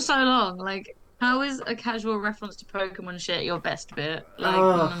doing this for so long. Like, how is a casual reference to Pokemon shit your best bit?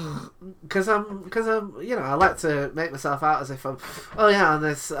 Like, because I'm, I like to make myself out as if I'm, I'm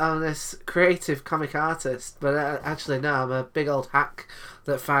this creative comic artist, but actually no, I'm a big old hack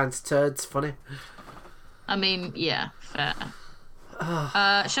that finds turds funny. I mean, yeah, fair.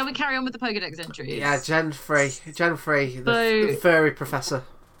 Shall we carry on with the Pokédex entries? Yeah, Gen 3, the furry professor.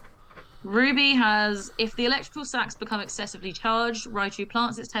 Ruby has, if the electrical sacs become excessively charged, Raichu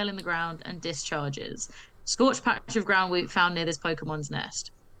plants its tail in the ground and discharges. Scorched patch of ground we found near this Pokemon's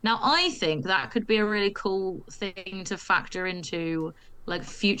nest. Now, I think that could be a really cool thing to factor into like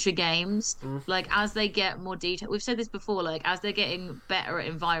future games. Like as they get more detail, we've said this before, like as they're getting better at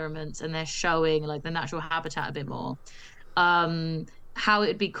environments and they're showing like the natural habitat a bit more, how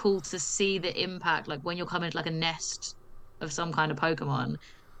it'd be cool to see the impact, like when you're coming to like a nest of some kind of Pokemon,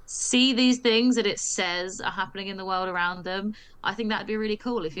 see these things that it says are happening in the world around them. I think that'd be really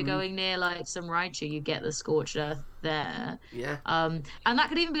cool. If you're going near like some Raichu, you get the scorched earth there. Yeah. And that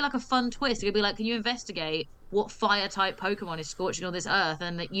could even be like a fun twist. It could be like, can you investigate what fire type Pokemon is scorching all this earth,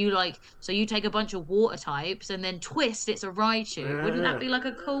 and that you like, so you take a bunch of water types and then twist it's a Raichu. Yeah. Wouldn't that be like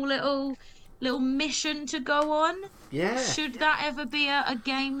a cool little mission to go on? Yeah. Should that ever be a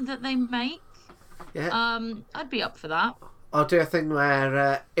game that they make? Yeah. I'd be up for that. I'll do a thing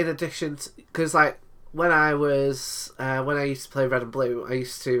where, in addition to, because like when I used to play Red and Blue, I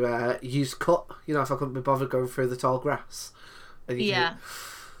used to use cut. You know, if I couldn't be bothered going through the tall grass, and you can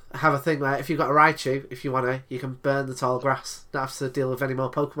have a thing where if you've got a Raichu, if you want to, you can burn the tall grass. Not have to deal with any more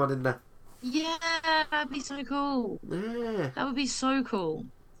Pokemon in there. Yeah, that'd be so cool. Yeah, that would be so cool.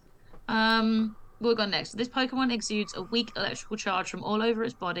 We'll go next. This Pokemon exudes a weak electrical charge from all over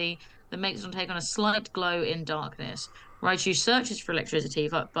its body that makes it take on a slight glow in darkness. Raichu searches for electricity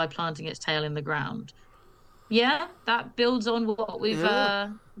by planting its tail in the ground. Yeah, that builds on what we've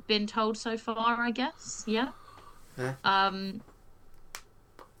been told so far, I guess. Yeah.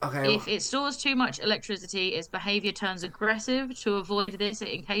 Okay. If it stores too much electricity, its behavior turns aggressive. To avoid this,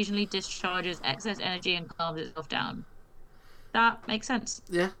 it occasionally discharges excess energy and calms itself down. That makes sense.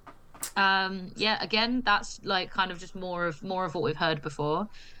 Yeah. Again, that's like kind of just more of what we've heard before.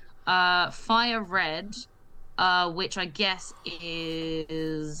 Fire Red, which I guess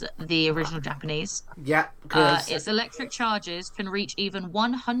is the original Japanese. Yeah. Its electric charges can reach even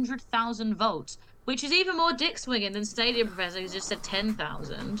 100,000 volts, which is even more dick swinging than Stadium Professor, who just said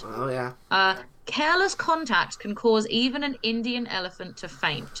 10,000. Oh yeah. Careless contact can cause even an Indian elephant to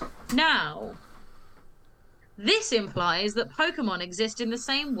faint. Now, this implies that Pokemon exist in the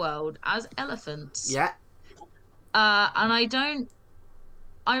same world as elephants. Yeah. And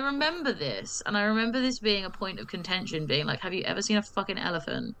I remember this, and I remember this being a point of contention, being like, have you ever seen a fucking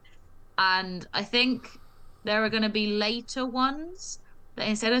elephant? And I think there are going to be later ones that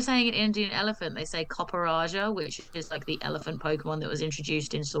instead of saying an Indian elephant, they say Copperaja, which is like the elephant Pokemon that was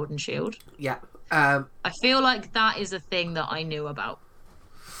introduced in Sword and Shield. Yeah. I feel like that is a thing that I knew about.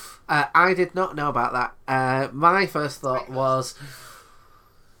 I did not know about that. My first thought was,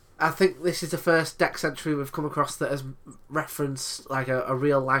 I think this is the first Dex entry we've come across that has referenced like a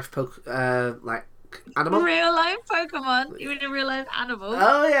real life like animal. Real life Pokemon, even a real life animal.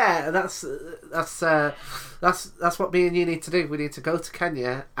 Oh yeah, that's what me and you need to do. We need to go to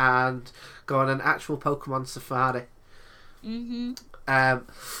Kenya and go on an actual Pokemon safari.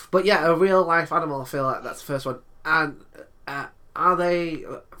 But yeah, a real life animal. I feel like that's the first one. And are they?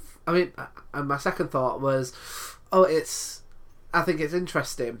 I mean, and my second thought was, I think it's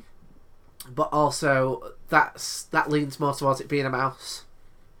interesting, but also that leans more towards it being a mouse.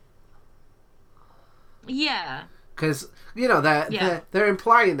 Yeah. Because they're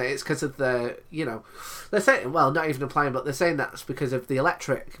implying that it's because of they're saying, well, not even implying, but they're saying that's because of the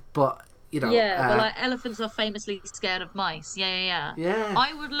electric. But but like elephants are famously scared of mice. Yeah.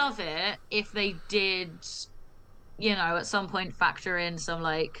 I would love it if they did, at some point factor in some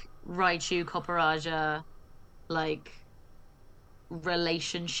like Raichu Copperaja like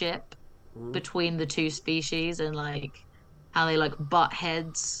relationship between the two species and like how they like butt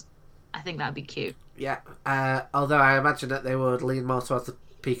heads. I think that'd be cute. Yeah. Although I imagine that they would lean more towards the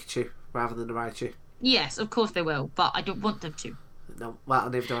Pikachu rather than the Raichu. Yes, of course they will, but I don't want them to. No, well,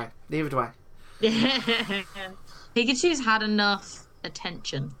 neither do I. Neither do I. Pikachu's had enough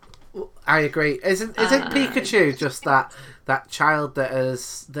attention. I agree. Isn't Pikachu just that child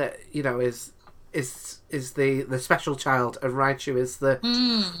is the special child, and Raichu is the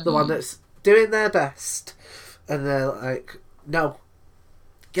one that's doing their best, and they're like, no,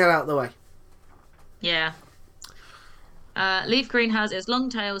 get out of the way. Yeah. Leaf Green has its long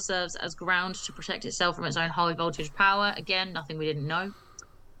tail serves as ground to protect itself from its own high voltage power. Again, nothing we didn't know.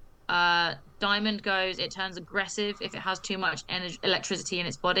 Diamond goes, it turns aggressive if it has too much electricity in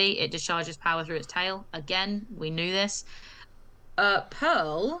its body. It discharges power through its tail. Again, we knew this.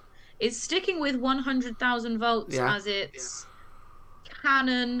 Pearl is sticking with 100,000 volts as its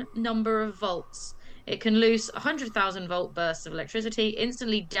canon number of volts. It can loose 100,000 volt bursts of electricity,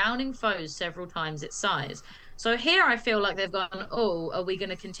 instantly downing foes several times its size. So here I feel like they've gone, are we going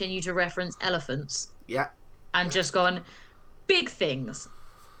to continue to reference elephants? Yeah. And just gone, big things.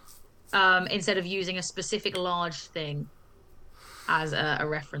 Instead of using a specific large thing as a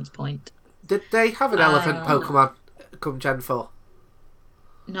reference point. Did they have an elephant Pokemon come Gen 4?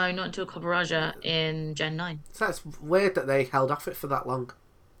 No, not until Copperaja in Gen 9. So that's weird that they held off it for that long.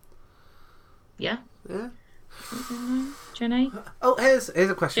 Yeah. Yeah. Gen 8? Oh, here's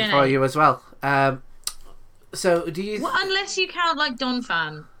a question for you as well. So do you... Well, unless you count like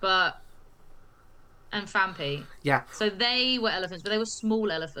Donphan, and Fampi. Yeah. So they were elephants, but they were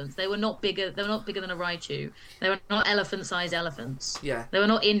small elephants. They were not bigger. They were not bigger than a Raichu. They were not elephant-sized elephants. Yeah. They were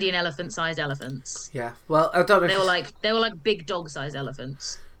not Indian elephant-sized elephants. Yeah. Well, I don't know. They were like big dog-sized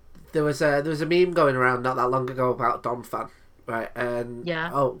elephants. There was a meme going around not that long ago about Donphan, right? And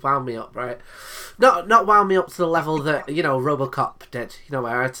wound me up, right? Not wound me up to the level that RoboCop did. Where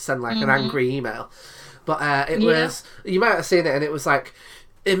I had to send like an angry email. But it was, you might have seen it, and it was like,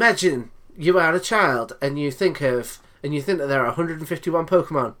 imagine you are a child and you think that there are 151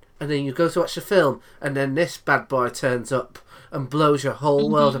 Pokemon, and then you go to watch the film, and then this bad boy turns up and blows your whole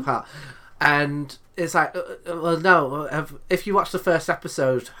world apart. And it's like, well, no, if you watch the first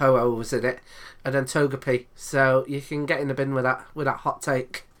episode, Ho-Oh was in it, and then Togepi, so you can get in the bin with that hot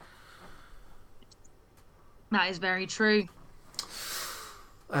take. That is very true.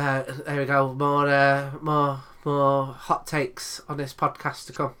 There we go. More hot takes on this podcast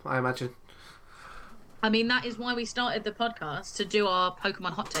to come, I imagine. I mean, that is why we started the podcast, to do our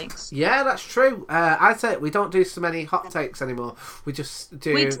Pokemon hot takes. Yeah, that's true. I'd say we don't do so many hot takes anymore. We just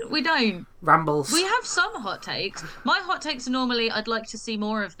do... We don't. Rambles. We have some hot takes. My hot takes are normally, I'd like to see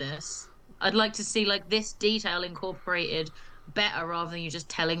more of this. I'd like to see, like, this detail incorporated better rather than you just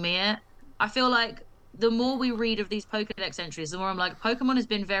telling me it. I feel like the more we read of these Pokedex entries, the more I'm like, Pokemon has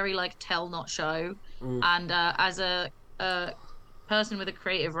been very, like, tell, not show. And as a person with a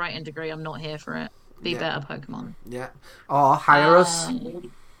creative writing degree, I'm not here for it. Be better Pokemon. Yeah. Or hire us.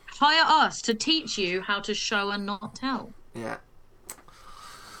 Hire us to teach you how to show and not tell. Yeah.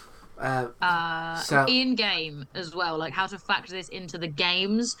 So in game as well, like how to factor this into the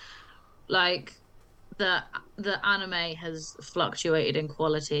games. Like the anime has fluctuated in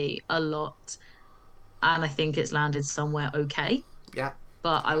quality a lot, and I think it's landed somewhere okay. Yeah.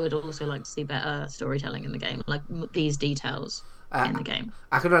 But I would also like to see better storytelling in the game, like these details. In the game.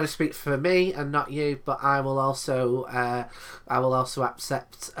 I can only speak for me and not you, but I will also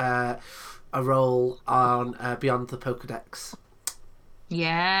accept a role on Beyond the Pokédex.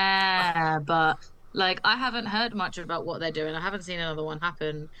 Yeah, but Like, I haven't heard much about what they're doing. I haven't seen another one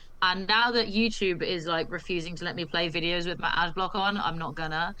happen. And now that YouTube is like refusing to let me play videos with my ad block on, I'm not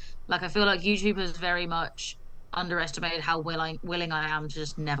gonna. Like, I feel like YouTube has very much underestimated how willing I am to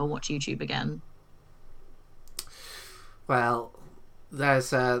just never watch YouTube again. Well,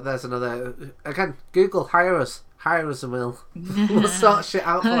 there's another again. Google, hire us and we'll sort shit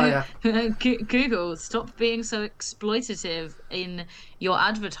out for you. Google, stop being so exploitative in your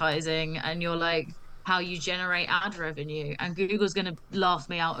advertising and your like how you generate ad revenue, and Google's gonna laugh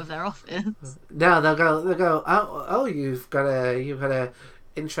me out of their office. No, they'll go. Oh, you've got a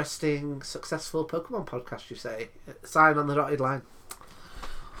interesting, successful Pokemon podcast. You say, sign on the dotted line.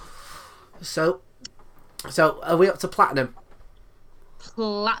 So are we up to platinum?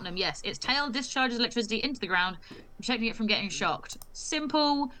 Platinum, yes. Its tail discharges electricity into the ground, protecting it from getting shocked.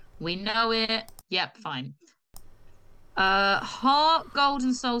 Simple. We know it. Yep, fine. Heart, Gold,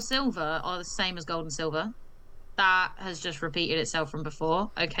 and Soul Silver are the same as Gold and Silver. That has just repeated itself from before.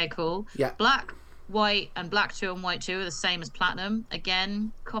 Okay, cool. Yeah. Black, White, and Black 2 and White 2 are the same as Platinum.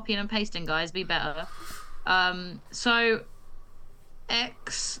 Again, copying and pasting, guys. Be better. So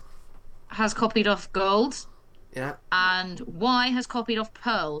X has copied off Gold. Yeah. And Y has copied off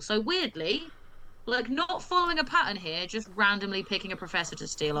Pearl. So weirdly, like not following a pattern here, just randomly picking a professor to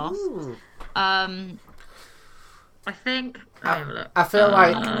steal off. Ooh. I think I feel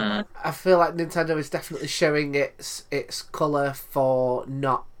like Nintendo is definitely showing its colour for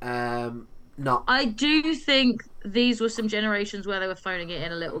not. I do think these were some generations where they were phoning it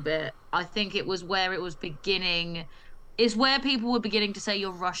in a little bit. I think it was where it was beginning. Is where people were beginning to say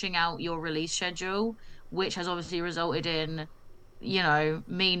you're rushing out your release schedule, which has obviously resulted in, you know,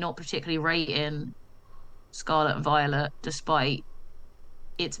 me not particularly rating Scarlet and Violet despite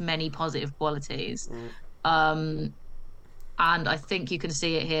its many positive qualities. And I think you can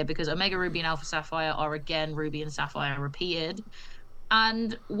see it here because Omega Ruby and Alpha Sapphire are again Ruby and Sapphire repeated.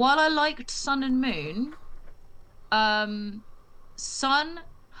 And while I liked Sun and Moon, Sun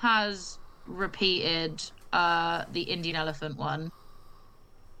has repeated the Indian Elephant one.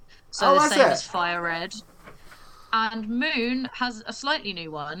 So the same as Fire Red. And Moon has a slightly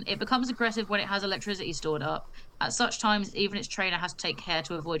new one. It becomes aggressive when it has electricity stored up. At such times, even its trainer has to take care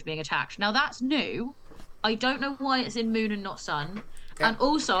to avoid being attacked. Now, that's new. I don't know why it's in Moon and not Sun. Yeah. And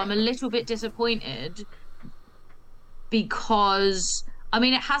also, I'm a little bit disappointed because, I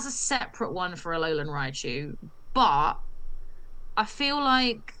mean, it has a separate one for Alolan Raichu, but I feel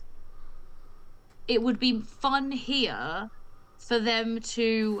like it would be fun here for them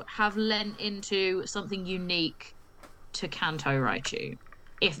to have lent into something unique to Kanto Raichu,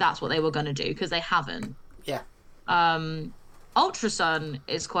 if that's what they were going to do, because they haven't. Yeah. Ultra Sun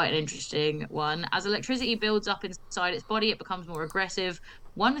is quite an interesting one. As electricity builds up inside its body, it becomes more aggressive.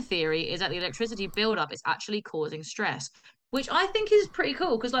 One theory is that the electricity buildup is actually causing stress, which I think is pretty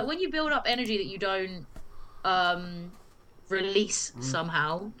cool, because like when you build up energy that you don't release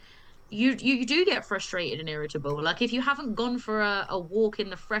somehow, you do get frustrated and irritable. Like if you haven't gone for a walk in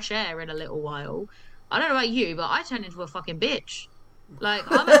the fresh air in a little while, I don't know about you, but I turn into a fucking bitch. Like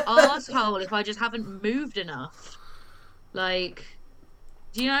I'm an arsehole if I just haven't moved enough. Like,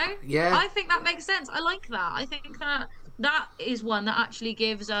 do you know? Yeah. I think that makes sense. I like that. I think that is one that actually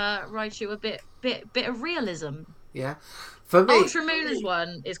gives Raichu a bit of realism. Yeah. For me, Ultra Moon's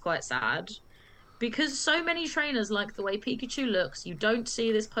one is quite sad. Because so many trainers like the way Pikachu looks, you don't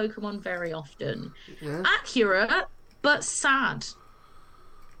see this Pokemon very often. Yeah. Accurate, but sad.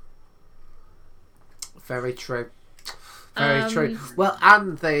 Very true. Very true. Well,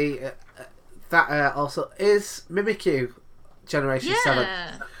 and that also is Mimikyu Generation 7.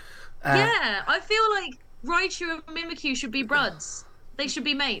 Yeah, I feel like Raichu and Mimikyu should be bruds. They should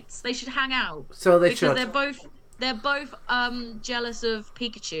be mates. They should hang out. So they should. Because they're both jealous of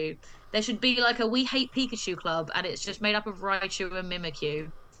Pikachu. There should be like a We Hate Pikachu club, and it's just made up of Raichu and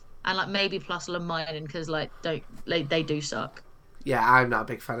Mimikyu, and like maybe Plusle and Minun, because like they do suck. Yeah, I'm not a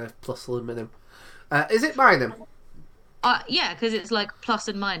big fan of Plusle and Minun. Is it Minun? Yeah, because it's like plus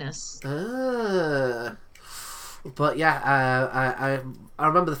and minus. But yeah, I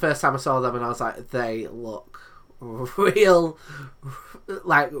remember the first time I saw them, and I was like, they look real,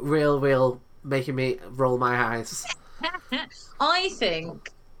 making me roll my eyes. I think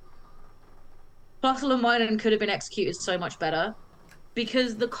Plusle and Minun could have been executed so much better,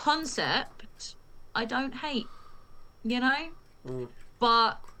 because the concept I don't hate, you know?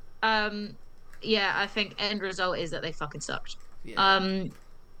 But yeah, I think end result is that they fucking sucked. Yeah.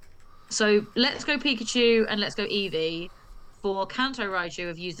 So let's go Pikachu and let's go Eevee. For Kanto Raichu,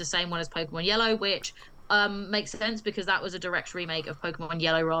 I've used the same one as Pokemon Yellow, which makes sense because that was a direct remake of Pokemon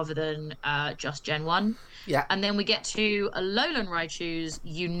Yellow rather than just Gen 1. Yeah. And then we get to Alolan Raichu's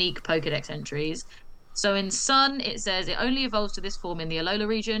unique Pokedex entries. So in Sun, it says it only evolves to this form in the Alola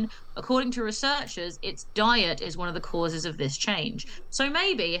region. According to researchers, its diet is one of the causes of this change. So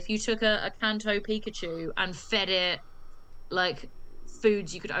maybe if you took a Kanto Pikachu and fed it like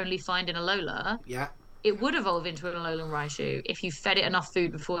foods you could only find in Alola, Yeah. it would evolve into an Alolan Raichu if you fed it enough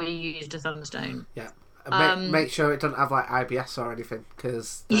food before you used a Thunderstone. Yeah. Make sure it doesn't have like IBS or anything,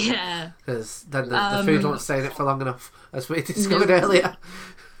 because then the food won't stay in it for long enough, as we discovered earlier.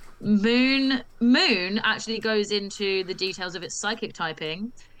 Moon actually goes into the details of its psychic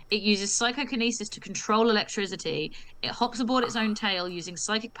typing. It uses psychokinesis to control electricity. It hops aboard its own tail using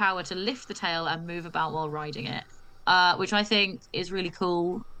psychic power to lift the tail and move about while riding it, which I think is really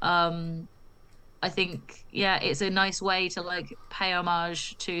cool. I think, it's a nice way to like pay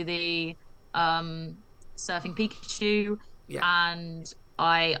homage to the surfing Pikachu. Yeah. And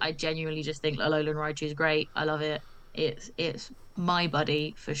I genuinely just think Alolan Raichu is great. I love it. It's my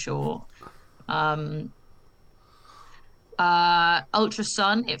buddy for sure. Ultra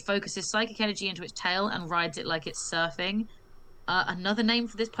Sun, it focuses psychic energy into its tail and rides it like it's surfing. Another name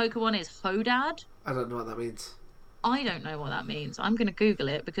for this Pokemon is Hodad. I don't know what that means. I don't know what that means. I'm going to Google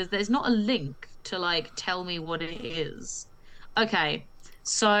it because there's not a link to like tell me what it is. Okay,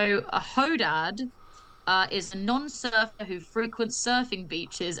 so a Hodad is a non-surfer who frequents surfing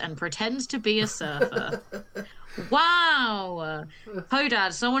beaches and pretends to be a surfer. Wow!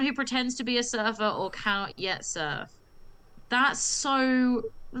 Hodad, someone who pretends to be a surfer or cannot yet surf. That's so...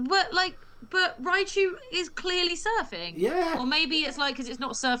 But Raichu is clearly surfing. Yeah. Or maybe it's like, because it's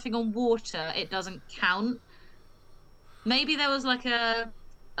not surfing on water, it doesn't count. Maybe there was like a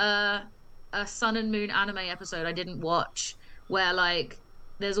Sun and Moon anime episode I didn't watch where like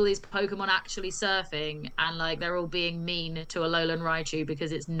there's all these Pokemon actually surfing and like they're all being mean to Alolan Raichu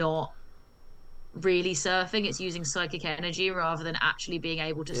because it's not really surfing, it's using psychic energy rather than actually being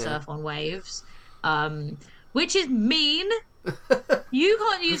able to surf on waves, which is mean. You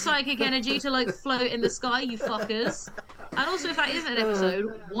can't use psychic energy to like float in the sky, you fuckers. And also, if that is an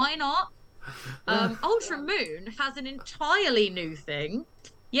episode, why not? Ultra Moon has an entirely new thing.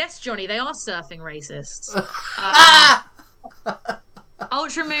 Yes, Johnny, they are surfing racists.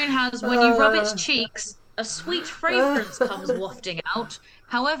 Ultra Moon has, when you rub its cheeks, a sweet fragrance comes wafting out.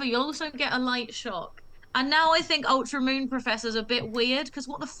 However, you'll also get a light shock. And now I think Ultra Moon Professor's a bit weird, because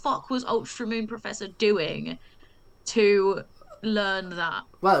what the fuck was Ultra Moon Professor doing to learn that?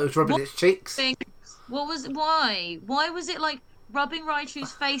 Well, it was rubbing its cheeks. Why? Why was it like rubbing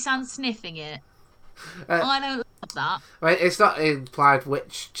Raichu's face and sniffing it? I don't love that. Right, it's not implied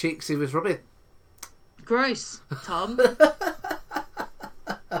which cheeks he was rubbing. Gross, Tom.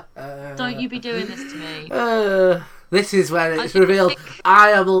 Don't you be doing this to me. This is when it's revealed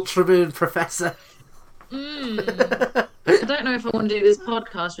I am Ultra Moon Professor. I don't know if I want to do this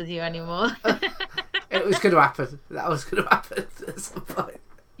podcast with you anymore. It was going to happen. That was going to happen at some point.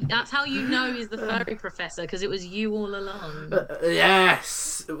 That's how you know he's the furry professor, because it was you all along.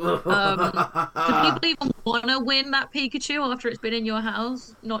 Yes. Do people even want to win that Pikachu after it's been in your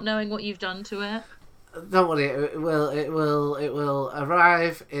house, not knowing what you've done to it? Don't worry, it will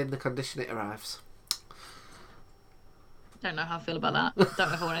arrive in the condition it arrives. Don't know how I feel about that. Don't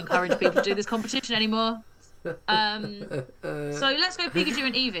know if I want to encourage people to do this competition anymore. So let's go Pikachu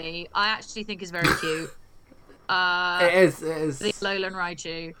and Eevee. I actually think is very cute. It is. The Alolan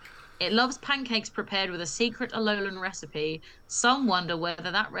Raichu. It loves pancakes prepared with a secret Alolan recipe. Some wonder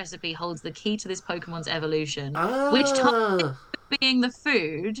whether that recipe holds the key to this Pokemon's evolution, which time being the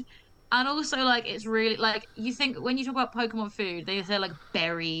food. And also, like, it's really, like, you think, when you talk about Pokemon food, they say, like,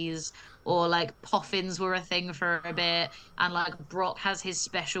 berries, or, like, poffins were a thing for a bit, and, like, Brock has his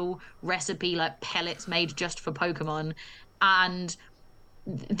special recipe, like, pellets made just for Pokemon, and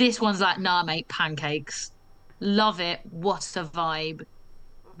this one's like, nah, mate, pancakes. Love it. What a vibe.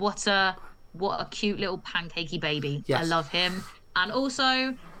 What a cute little pancakey baby. Yes. I love him. And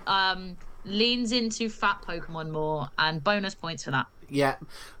also, leans into fat Pokemon more, and bonus points for that. Yeah,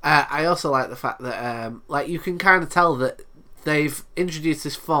 I also like the fact that like you can kind of tell that they've introduced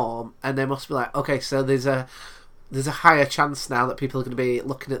this form, and they must be like, okay, so there's a higher chance now that people are going to be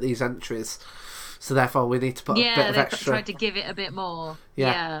looking at these entries, so therefore we need to put a bit of extra. Yeah, they tried to give it a bit more.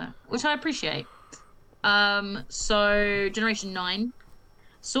 Yeah, which I appreciate. So Generation 9,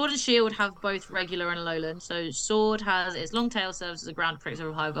 Sword and Shield have both regular and Alolan. So Sword has its long tail serves as a ground protector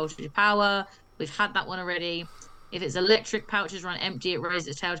of high voltage power. We've had that one already. If its electric pouches run empty, it raises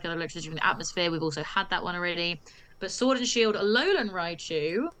its tail to gather electricity from the atmosphere. We've also had that one already. But Sword and Shield Alolan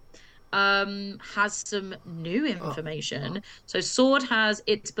Raichu has some new information. So Sword has,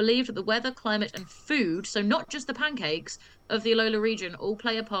 it's believed that the weather, climate, and food, so not just the pancakes of the Alola region, all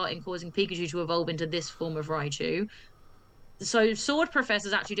play a part in causing Pikachu to evolve into this form of Raichu. So Sword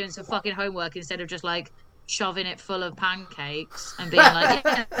Professor's actually doing some fucking homework instead of just like shoving it full of pancakes and being like,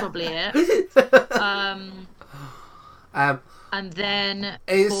 yeah, that's probably it. And then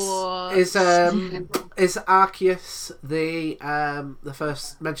is for is Arceus the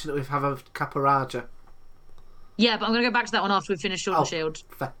first mention that we've had of Caparaja? Yeah, but I'm gonna go back to that one after we finish Sword and Shield.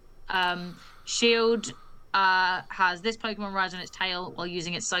 Fair. Shield has this Pokemon rides on its tail while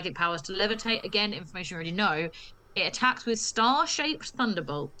using its psychic powers to levitate. Again, information you already know. It attacks with star-shaped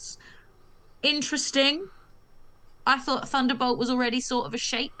thunderbolts. Interesting. I thought Thunderbolt was already sort of a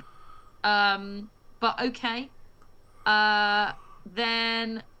shape. But okay.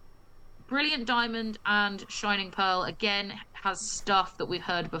 Then Brilliant Diamond and Shining Pearl again has stuff that we've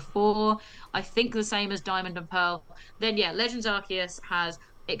heard before. I think the same as Diamond and Pearl. Then yeah, Legends Arceus has,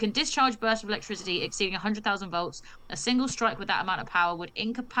 it can discharge bursts of electricity exceeding 100,000 volts. A single strike with that amount of power would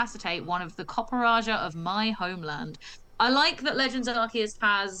incapacitate one of the Copperaja of my homeland. I like that Legends Arceus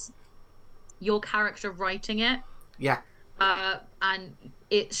has your character writing it. Yeah. And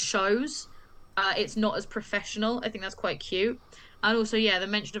it shows. It's not as professional. I think that's quite cute. And also, yeah, the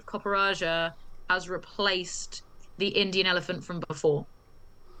mention of Copperaja has replaced the Indian elephant from before.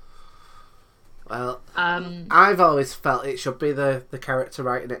 Well, I've always felt it should be the character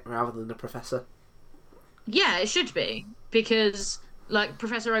writing it rather than the professor. Yeah, it should be. Because, like,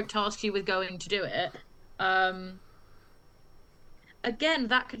 Professor Oak tasks you with going to do it. Again,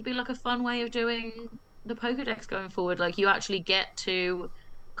 that could be, like, a fun way of doing the Pokédex going forward. Like, you actually get to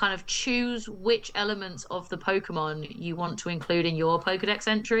kind of choose which elements of the Pokemon you want to include in your Pokédex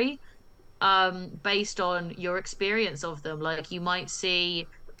entry, based on your experience of them. Like, you might see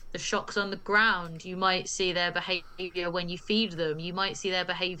the shocks on the ground, you might see their behavior when you feed them, you might see their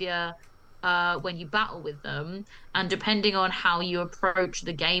behavior when you battle with them, and depending on how you approach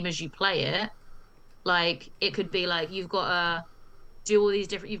the game as you play it, like, it could be like you've got to do all these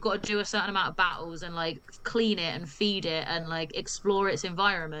different, you've got to do a certain amount of battles and like clean it and feed it and like explore its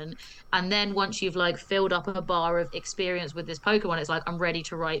environment, and then once you've like filled up a bar of experience with this Pokemon, it's like, I'm ready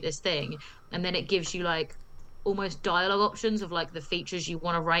to write this thing, and then it gives you like almost dialogue options of like the features you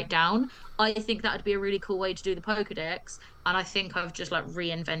want to write down. I think that would be a really cool way to do the Pokédex, and I think I've just like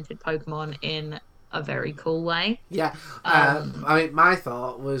reinvented Pokemon in a very cool way. Yeah. I mean, my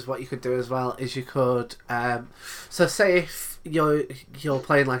thought was what you could do as well is you could, so say if you're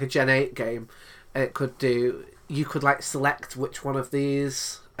playing like a Gen 8 game, you could like select which one of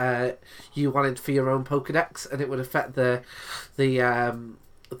these you wanted for your own Pokédex, and it would affect the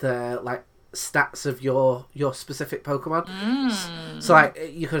like stats of your specific Pokemon. So like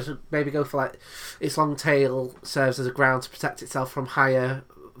you could maybe go for like its long tail serves as a ground to protect itself from high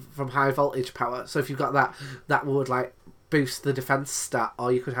voltage power. So if you've got that would like boost the defense stat, or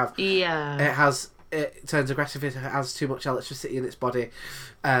you could have it turns aggressive if it has too much electricity in its body.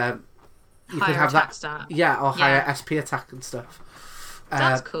 You could have that stat. Or higher SP attack and stuff.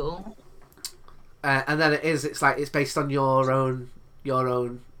 That's cool. And then it's like it's based on your own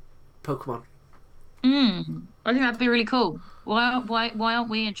Pokemon. I think that'd be really cool. Why aren't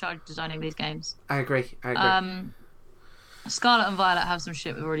we in charge of designing these games? I agree. Scarlet and Violet have some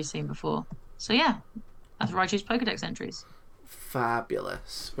shit we've already seen before. So yeah, that's Raichu's Pokédex entries.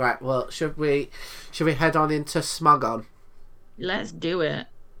 Fabulous. Right, well, should we head on into Smogon? Let's do it.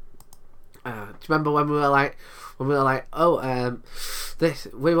 Do you remember when we were like, we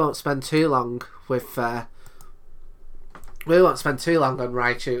won't spend too long on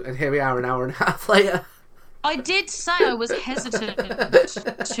Raichu, and here we are an hour and a half later. I did say I was hesitant to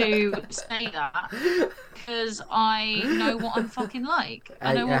say that because I know what I'm fucking like.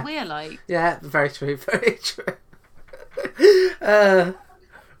 I know what we're like. Yeah, very true, very true.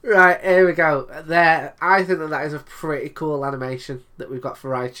 Right, here we go. There, I think that is a pretty cool animation that we've got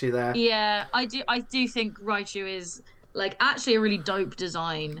for Raichu there. Yeah, I do think Raichu is like actually a really dope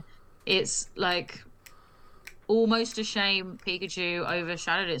design. It's like almost a shame Pikachu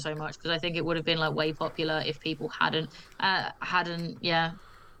overshadowed it so much, because I think it would have been like way popular if people hadn't I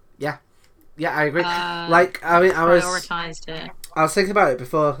agree. Like, I mean, I prioritized it. I was thinking about it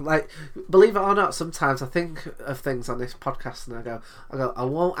before. Like, believe it or not, sometimes I think of things on this podcast and I go, I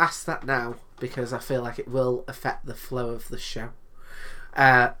won't ask that now because I feel like it will affect the flow of the show.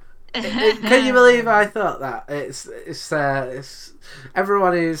 Can you believe I thought that? It's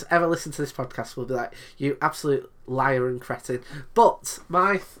everyone who's ever listened to this podcast will be like, you absolute liar and cretin. But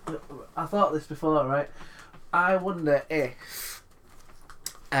I thought this before, right? I wonder if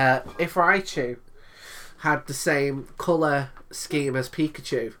if Raichu had the same colour scheme as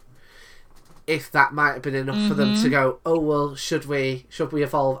Pikachu, if that might have been enough for them to go, oh well, should we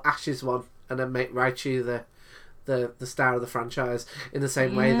evolve Ash's one and then make Raichu the star of the franchise, in the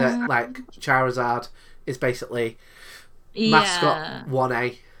same way that like Charizard is basically mascot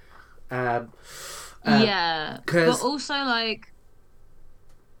 1A. But also like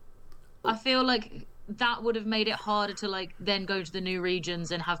I feel like that would have made it harder to like then go to the new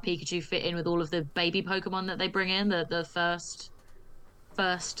regions and have Pikachu fit in with all of the baby Pokemon that they bring in, the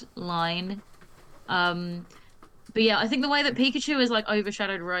first line. But yeah, I think the way that Pikachu is like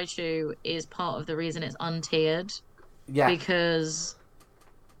overshadowed Raichu is part of the reason it's untiered. Yeah. Because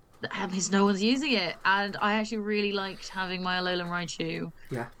no one's using it, and I actually really liked having my Alolan Raichu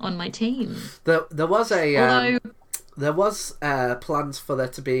on my team. There was plans for there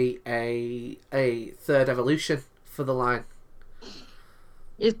to be a third evolution for the line.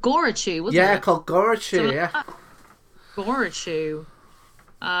 It's Gorachu, wasn't it? Yeah, called Gorachu. Gorachu.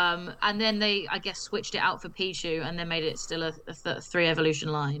 And then they, I guess, switched it out for Pichu, and then made it still a 3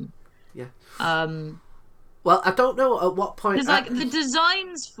 evolution line. Yeah. Well, I don't know at what point. Because like the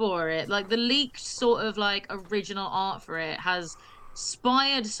designs for it, like the leaked sort of like original art for it, has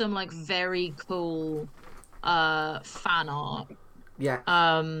inspired some like very cool fan art. Yeah.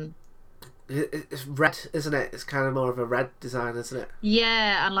 It's red, isn't it? It's kind of more of a red design, isn't it?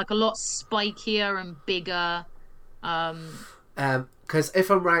 Yeah, and like a lot spikier and bigger. Because if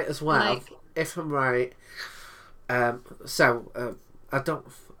I'm right as well,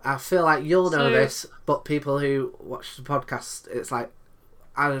 I feel like you'll know this, but people who watch the podcast, it's like,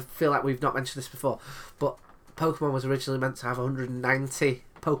 I feel like we've not mentioned this before, but Pokemon was originally meant to have 190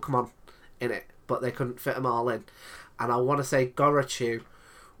 Pokemon in it, but they couldn't fit them all in. And I want to say Gorachu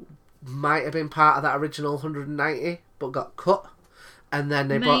might have been part of that original 190, but got cut. And then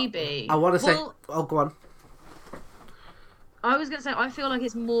they maybe. I want to say, oh, go on. I was going to say, I feel like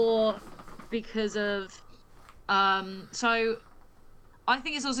it's more because of, so I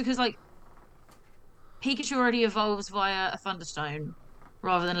think it's also because like Pikachu already evolves via a Thunderstone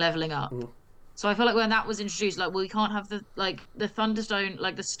rather than leveling up. So I feel like when that was introduced, like, well, we can't have the Thunderstone,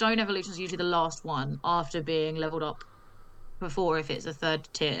 like the Stone evolution is usually the last one after being leveled up before if it's a 3rd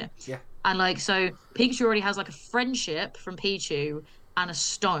tier. Yeah. And like, so Pikachu already has like a friendship from Pichu and a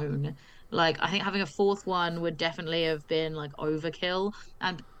Stone. Like, I think having a 4th one would definitely have been like overkill.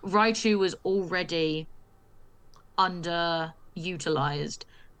 And Raichu was already underutilized.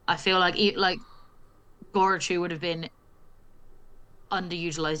 I feel like Gorachu would have been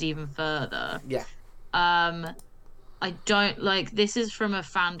underutilized even further. Yeah. I don't like, this is from a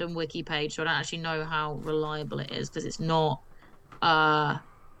fandom wiki page, so I don't actually know how reliable it is because it's not got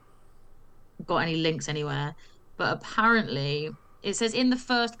any links anywhere. But apparently it says in the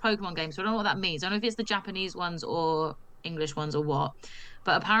first Pokemon game, so I don't know what that means. I don't know if it's the Japanese ones or English ones or what.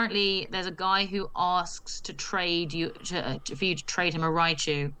 But apparently there's a guy who asks to trade you for you to trade him a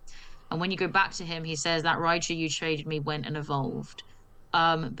Raichu. And when you go back to him, he says that Raichu you traded me went and evolved.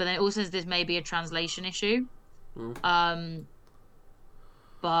 But then it also says this may be a translation issue.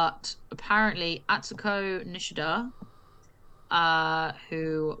 But apparently Atsuko Nishida,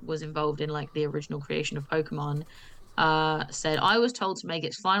 who was involved in like the original creation of Pokemon, said, I was told to make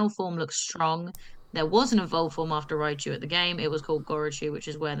its final form look strong. There was an evolved form after Raichu at the game. It was called Gorachu, which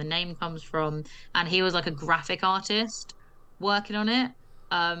is where the name comes from. And he was like a graphic artist working on it.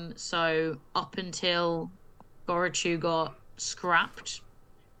 So up until Gorachu got scrapped,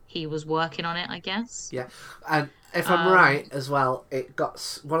 he was working on it, I guess. Yeah. And if I'm right as well, it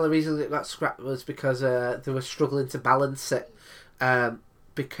got, one of the reasons it got scrapped was because they were struggling to balance it.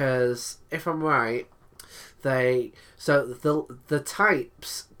 Because if I'm right, the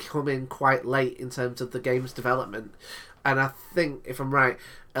types come in quite late in terms of the game's development, and I think if I'm right,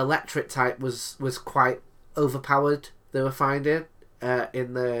 electric type was quite overpowered. They were finding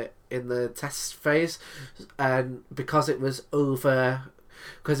in the test phase, and because it was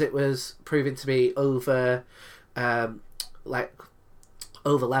proving to be over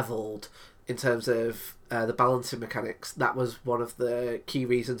leveled in terms of the balancing mechanics. That was one of the key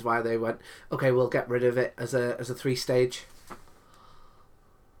reasons why they went, okay, we'll get rid of it as a 3-stage.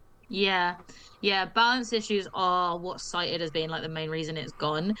 Yeah, balance issues are what's cited as being like the main reason it's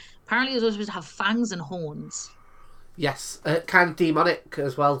gone. Apparently it was also supposed to have fangs and horns. Yes, kind of demonic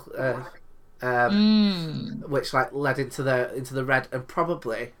as well, which like led into the red, and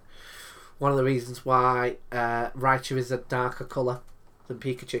probably one of the reasons why Raichu is a darker colour than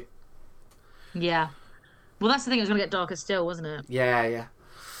Pikachu. Yeah. Well, that's the thing. It was going to get darker still, wasn't it? Yeah.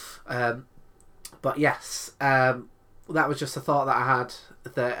 But yes. that was just a thought that I had,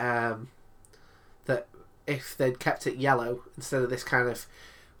 that if they'd kept it yellow instead of this kind of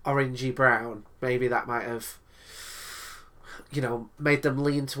orangey brown, maybe that might have, made them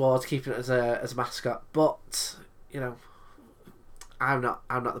lean towards keeping it as a mascot. But I'm not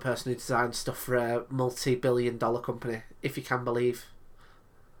the person who designs stuff for a multi-billion-dollar company, if you can believe.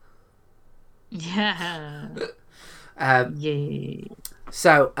 Yeah. Yeah.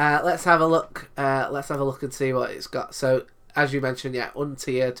 So let's have a look. Let's have a look and see what it's got. So as you mentioned,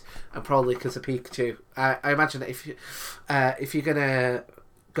 untiered, and probably because of Pikachu. I imagine that if you're gonna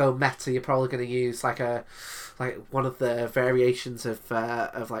go meta, you're probably gonna use like one of the variations of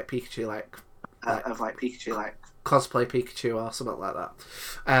Pikachu, like cosplay Pikachu or something like that.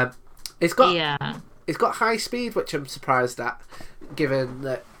 It's got high speed, which I'm surprised at, given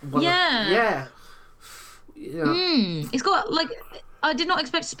that. It's got I did not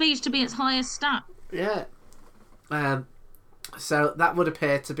expect speed to be its highest stat. Yeah. So that would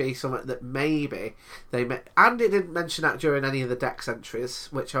appear to be something that maybe they and it didn't mention that during any of the Dex entries,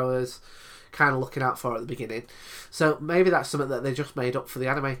 which I was kind of looking out for at the beginning. So maybe that's something that they just made up for the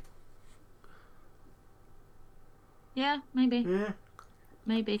anime. Yeah, maybe. Yeah.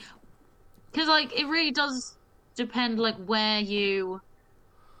 Maybe. Because it really does depend where you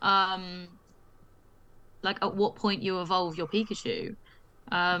at what point you evolve your Pikachu.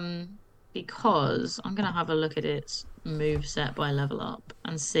 Because I'm gonna have a look at its move set by level up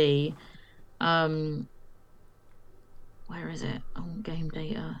and see. Where is it? Oh, game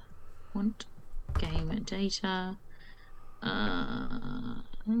data. Want game data.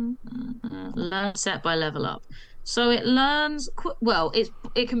 Learn set by level up. So it learns. It's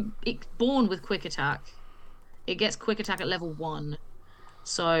born with quick attack. It gets quick attack at level 1.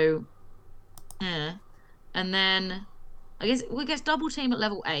 So, yeah. And then I guess it gets double team at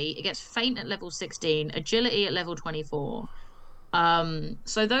level 8. It gets feint at level 16. Agility at level 24.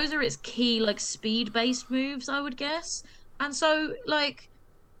 So those are its key speed based moves, I would guess. And so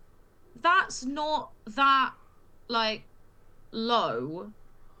that's not that low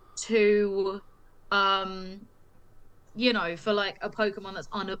to for a Pokemon that's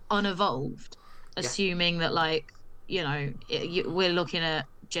unevolved, assuming that we're looking at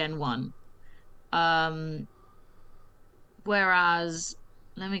Gen 1. Whereas,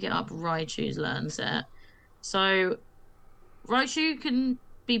 let me get up Raichu's learn set. So, Raichu can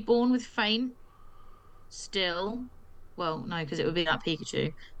be born with feint still. Well, no, because it would be that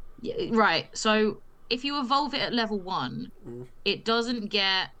Pikachu. Yeah, right. So, if you evolve it at level 1, it doesn't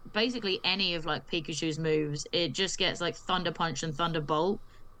get basically any of Pikachu's moves. It just gets Thunder Punch and Thunderbolt.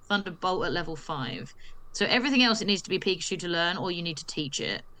 Thunderbolt at level 5. So, everything else it needs to be Pikachu to learn, or you need to teach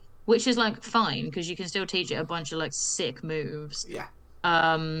it. Which is fine, because you can still teach it a bunch of sick moves. Yeah.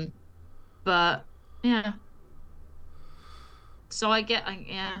 But yeah. So I get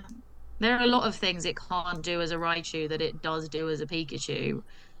there are a lot of things it can't do as a Raichu that it does do as a Pikachu.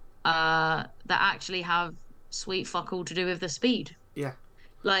 That actually have sweet fuck all to do with the speed. Yeah.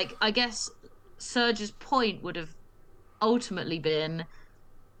 I guess Surge's point would have ultimately been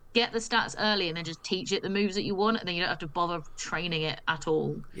get the stats early and then just teach it the moves that you want, and then you don't have to bother training it at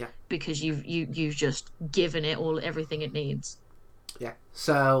all. Yeah. Because you've just given it everything it needs. Yeah.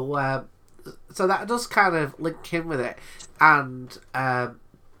 So that does kind of link in with it. And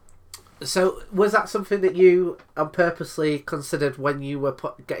so was that something that you purposely considered when you were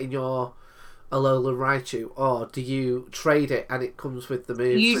getting your Alolan Raichu, or do you trade it and it comes with the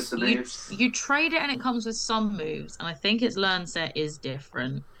moves? You trade it and it comes with some moves, and I think its learn set is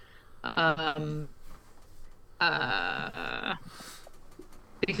different. Because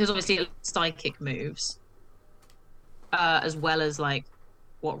obviously it's psychic moves, as well as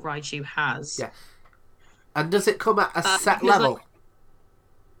what Raichu has. Yeah. And does it come at a set level?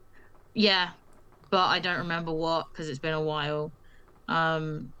 Yeah, but I don't remember what, because it's been a while.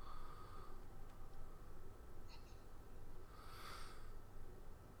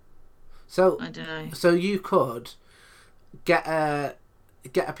 So I don't know. So you could get a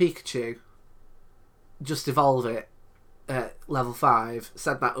Pikachu, just evolve it at level 5,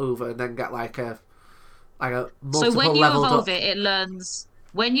 send that over, and then get a multiple. So when you evolve up. it learns.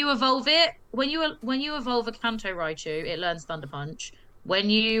 When you evolve it, when you evolve a Kanto Raichu, it learns Thunder Punch. When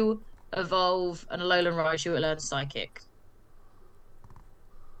you evolve an Alolan Raichu, it learns Psychic.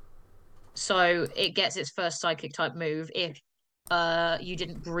 So it gets its first Psychic type move if you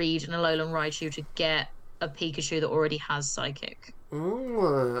didn't breed an Alolan Raichu to get a Pikachu that already has Psychic.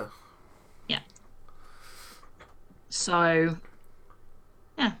 Ooh. Yeah. So,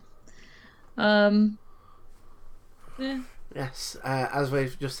 yeah. Yeah. Yes, as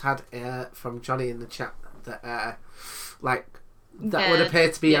we've just had from Johnny in the chat that would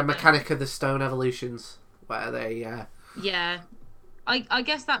appear to be a mechanic of the stone evolutions, where they. Yeah, I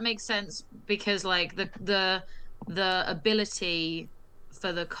guess that makes sense because like the ability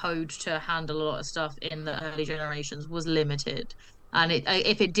for the code to handle a lot of stuff in the early generations was limited, and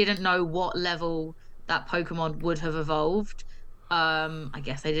if it didn't know what level that Pokemon would have evolved, I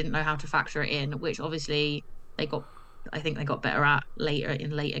guess they didn't know how to factor it in, which obviously I think they got better at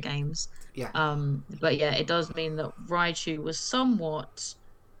later games. Yeah. But yeah, it does mean that Raichu was somewhat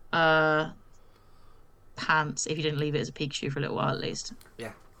pants if you didn't leave it as a Pikachu for a little while at least.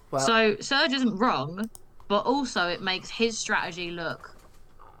 Yeah. Well, so Surge isn't wrong, but also it makes his strategy look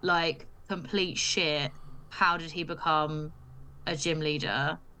like complete shit. How did he become a gym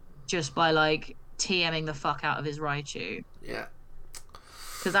leader? Just by like TMing the fuck out of his Raichu. Yeah.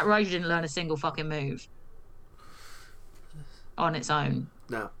 Because that Raichu didn't learn a single fucking move on its own.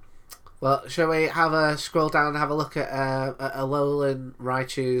 No. Well, shall we have a scroll down and have a look at Alolan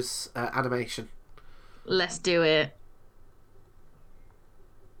Raichu's animation? Let's do it.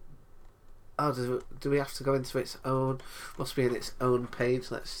 Oh, do we have to go into its own? Must be in its own page.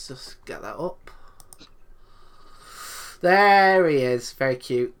 Let's just get that up. There he is. Very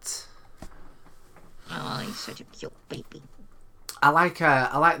cute. Oh, he's such a cute baby. I like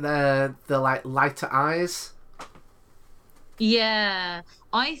the like lighter eyes. Yeah,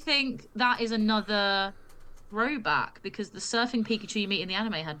 I think that is another throwback because the surfing Pikachu you meet in the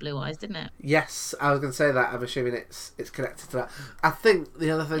anime had blue eyes, didn't it? Yes, I was going to say that. I'm assuming it's connected to that. I think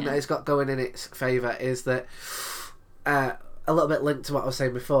the other thing that it's got going in its favour is that a little bit linked to what I was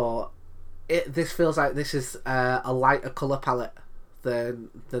saying before. This feels like this is a lighter colour palette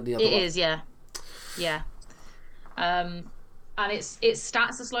than the other one. It is, yeah. And its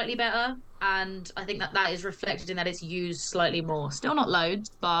stats are slightly better, and I think that is reflected in that it's used slightly more. Still not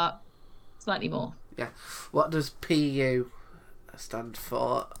loads, but slightly more. Yeah. What does PU stand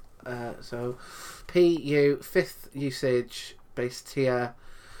for? So, PU, 5th usage, base tier.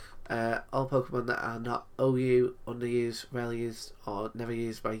 All Pokemon that are not OU, underused, rarely used, or never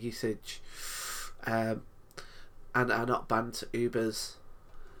used by usage, and are not banned to Ubers,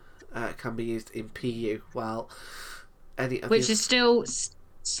 can be used in PU, while any of which is still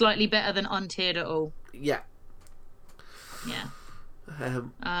slightly better than untiered at all. Yeah. Yeah.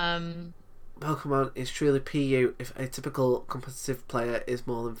 Pokemon is truly PU if a typical competitive player is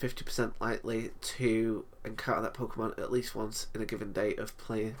more than 50% likely to encounter that Pokemon at least once in a given day of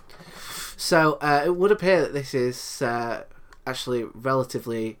playing. So it would appear that this is actually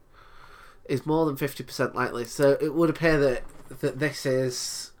relatively is more than 50% likely. So it would appear that this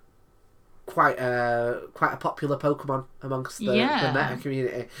is quite a popular Pokemon amongst the meta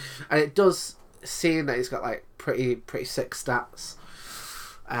community, and it does seem that it's got like pretty sick stats.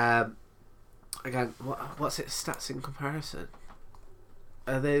 Again, what's its stats in comparison?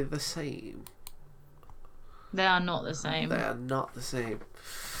 Are they the same? They are not the same. They are not the same.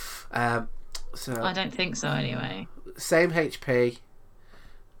 So I don't think so anyway. Same HP.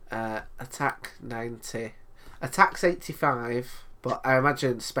 Attack 90. Attack's 85, but I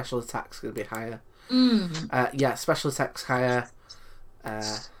imagine special attack's going to be higher. Yeah, special attack's higher.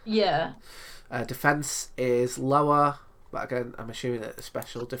 Defense is lower. But again, I'm assuming that the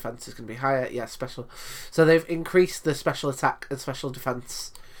special defense is going to be higher. Yeah, special. So they've increased the special attack and special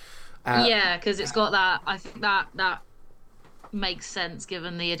defense. Yeah, because it's got that. I think that makes sense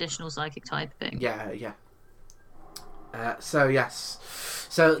given the additional psychic typing. Yeah. So yes,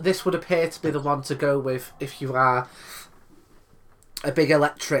 so this would appear to be the one to go with if you are a big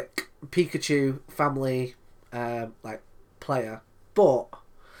electric Pikachu family like player, but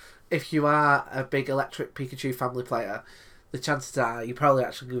if you are a big electric Pikachu family player, the chances are you're probably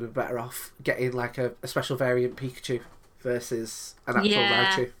actually going to be better off getting like a special variant Pikachu versus an actual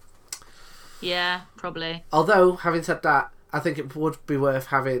Raichu. Yeah, probably. Although, having said that, I think it would be worth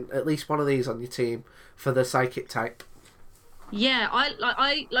having at least one of these on your team for the psychic type. Yeah,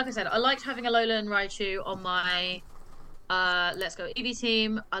 I like I said, I liked having a Alolan Raichu on my Let's Go Eevee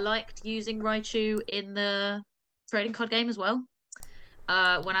team. I liked using Raichu in the trading card game as well.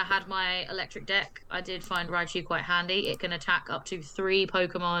 When I had my electric deck, I did find Raichu quite handy. It can attack up to 3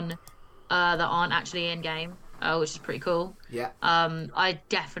 Pokemon that aren't actually in game, which is pretty cool. Yeah. I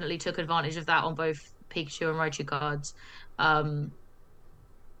definitely took advantage of that on both Pikachu and Raichu cards. So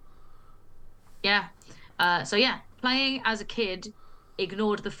yeah, playing as a kid,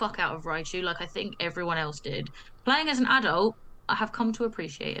 ignored the fuck out of Raichu like I think everyone else did. Playing as an adult, I have come to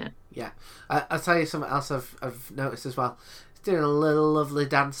appreciate it. Yeah. I'll tell you something else I've noticed as well. doing a little lovely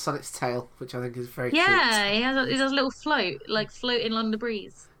dance on its tail, which I think is very cute. Yeah, he has a little float, like floating on the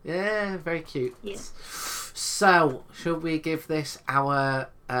breeze. Yeah, very cute. Yeah. So, should we give this our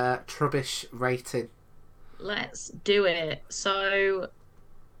Trubbish rating? Let's do it. So,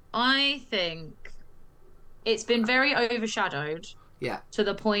 I think it's been very overshadowed. Yeah. To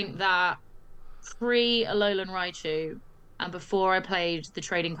the point that pre-Alolan Raichu and before I played the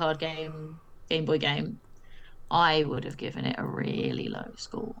trading card Game Boy game, I would have given it a really low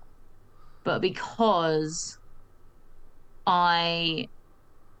score. But because I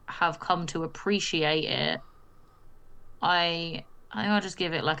have come to appreciate it, I think I'll just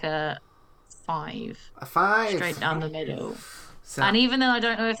give it like a 5. A 5? Straight down the middle. So... And even though I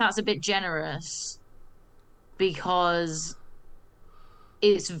don't know if that's a bit generous, because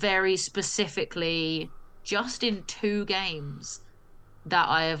it's very specifically just in 2 games that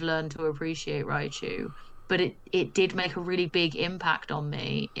I have learned to appreciate Raichu. But it did make a really big impact on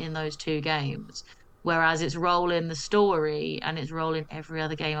me in those 2 games. Whereas its role in the story and its role in every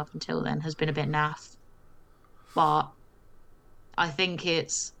other game up until then has been a bit naff. But I think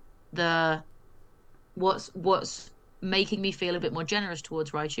it's what's making me feel a bit more generous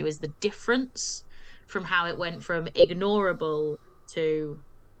towards Raichu is the difference from how it went from ignorable to,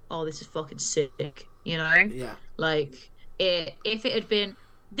 oh, this is fucking sick, you know? Yeah. Like, if it had been,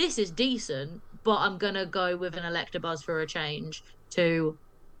 this is decent, but I'm gonna go with an Electabuzz for a change, to,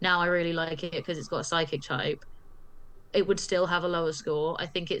 now I really like it because it's got a Psychic type, it would still have a lower score. I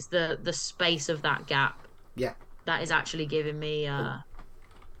think it's the space of that gap. Yeah. That is actually giving me,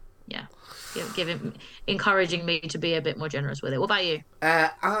 encouraging me to be a bit more generous with it. What about you?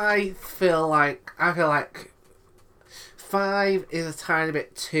 I feel like 5 is a tiny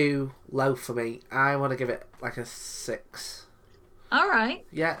bit too low for me. I want to give it like a 6. All right.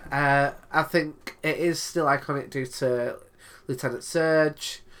 Yeah. I think it is still iconic due to Lieutenant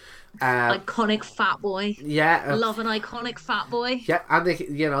Surge. Iconic fat boy. Yeah. Love an iconic fat boy. Yeah, and they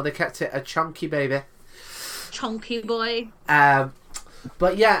kept it a chonky baby. Chonky boy.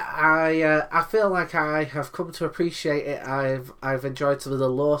 But yeah, I feel like I have come to appreciate it. I've enjoyed some of the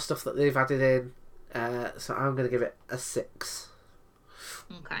lore stuff that they've added in. So I'm going to give it a 6.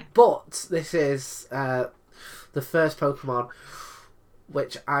 Okay. But this is the first Pokemon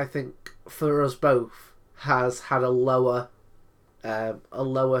which I think for us both has had a lower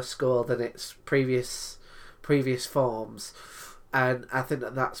score than its previous forms. And I think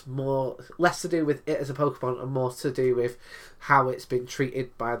that's less to do with it as a Pokemon and more to do with how it's been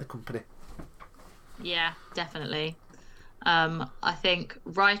treated by the company. Yeah, definitely. I think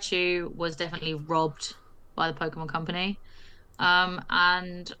Raichu was definitely robbed by the Pokemon Company. I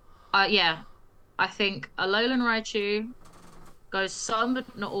think Alolan Raichu goes some,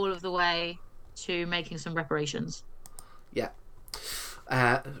 but not all of the way to making some reparations. Yeah.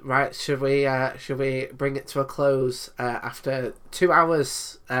 Right, should we bring it to a close after 2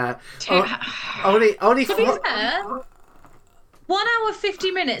 hours? Only to be fair, 1 hour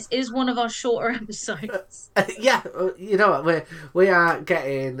 50 minutes is one of our shorter episodes. Yeah, you know what, we are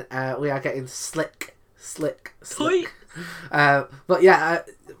getting slick. But yeah,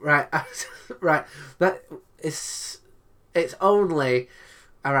 right, right. It's only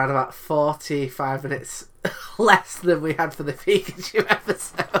around about 45 minutes less than we had for the Pikachu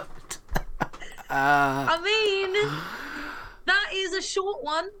episode. I mean, that is a short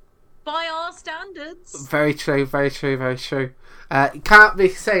one by our standards. Very true, very true, very true. You can't be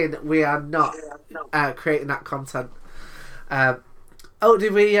saying that we are not creating that content.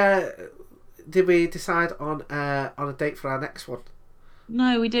 Did we decide on a date for our next one?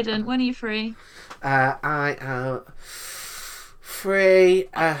 No, we didn't. When are you free? I am free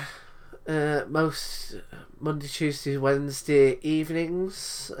most Monday, Tuesday, Wednesday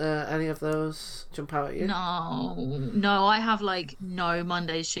evenings. Any of those jump out at you? No, I have no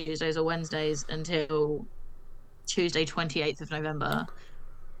Mondays, Tuesdays or Wednesdays until Tuesday 28th of November.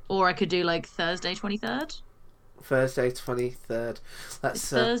 Or I could do Thursday 23rd. Thursday 23rd. Is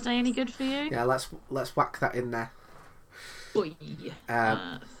Thursday any good for you? Yeah, let's whack that in there. Boy.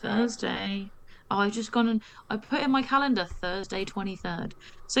 Thursday. Oh, I've just gone and I put in my calendar Thursday 23rd.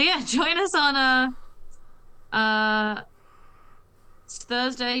 So yeah, join us on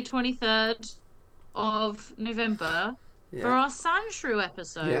Thursday 23rd of November for our Sandshrew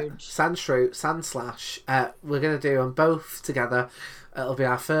episode. Yeah. Sandshrew, Sandslash. We're gonna do them both together. It'll be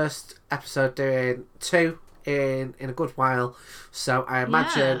our first episode doing 2 in a good while. So I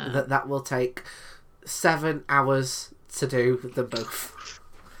imagine that will take 7 hours to do them both.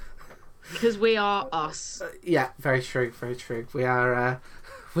 Because we are us. Yeah, very true, very true. We are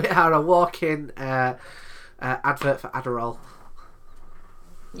a walking advert for Adderall.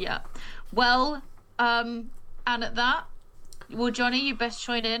 Yeah. Well, and at that, well, Johnny, you best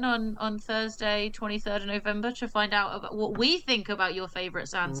join in on Thursday, 23rd of November to find out about what we think about your favorite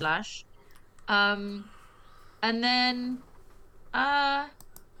Sandslash. And then, apart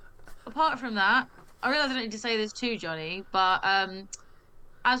from that, I realize I don't need to say this too, Johnny, but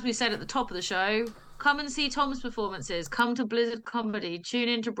as we said at the top of the show, come and see Tom's performances. Come to Blizzard Comedy. Tune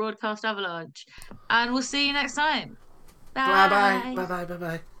in to Broadcast Avalanche, and we'll see you next time. Bye bye. Bye. Bye bye. Bye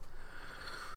bye.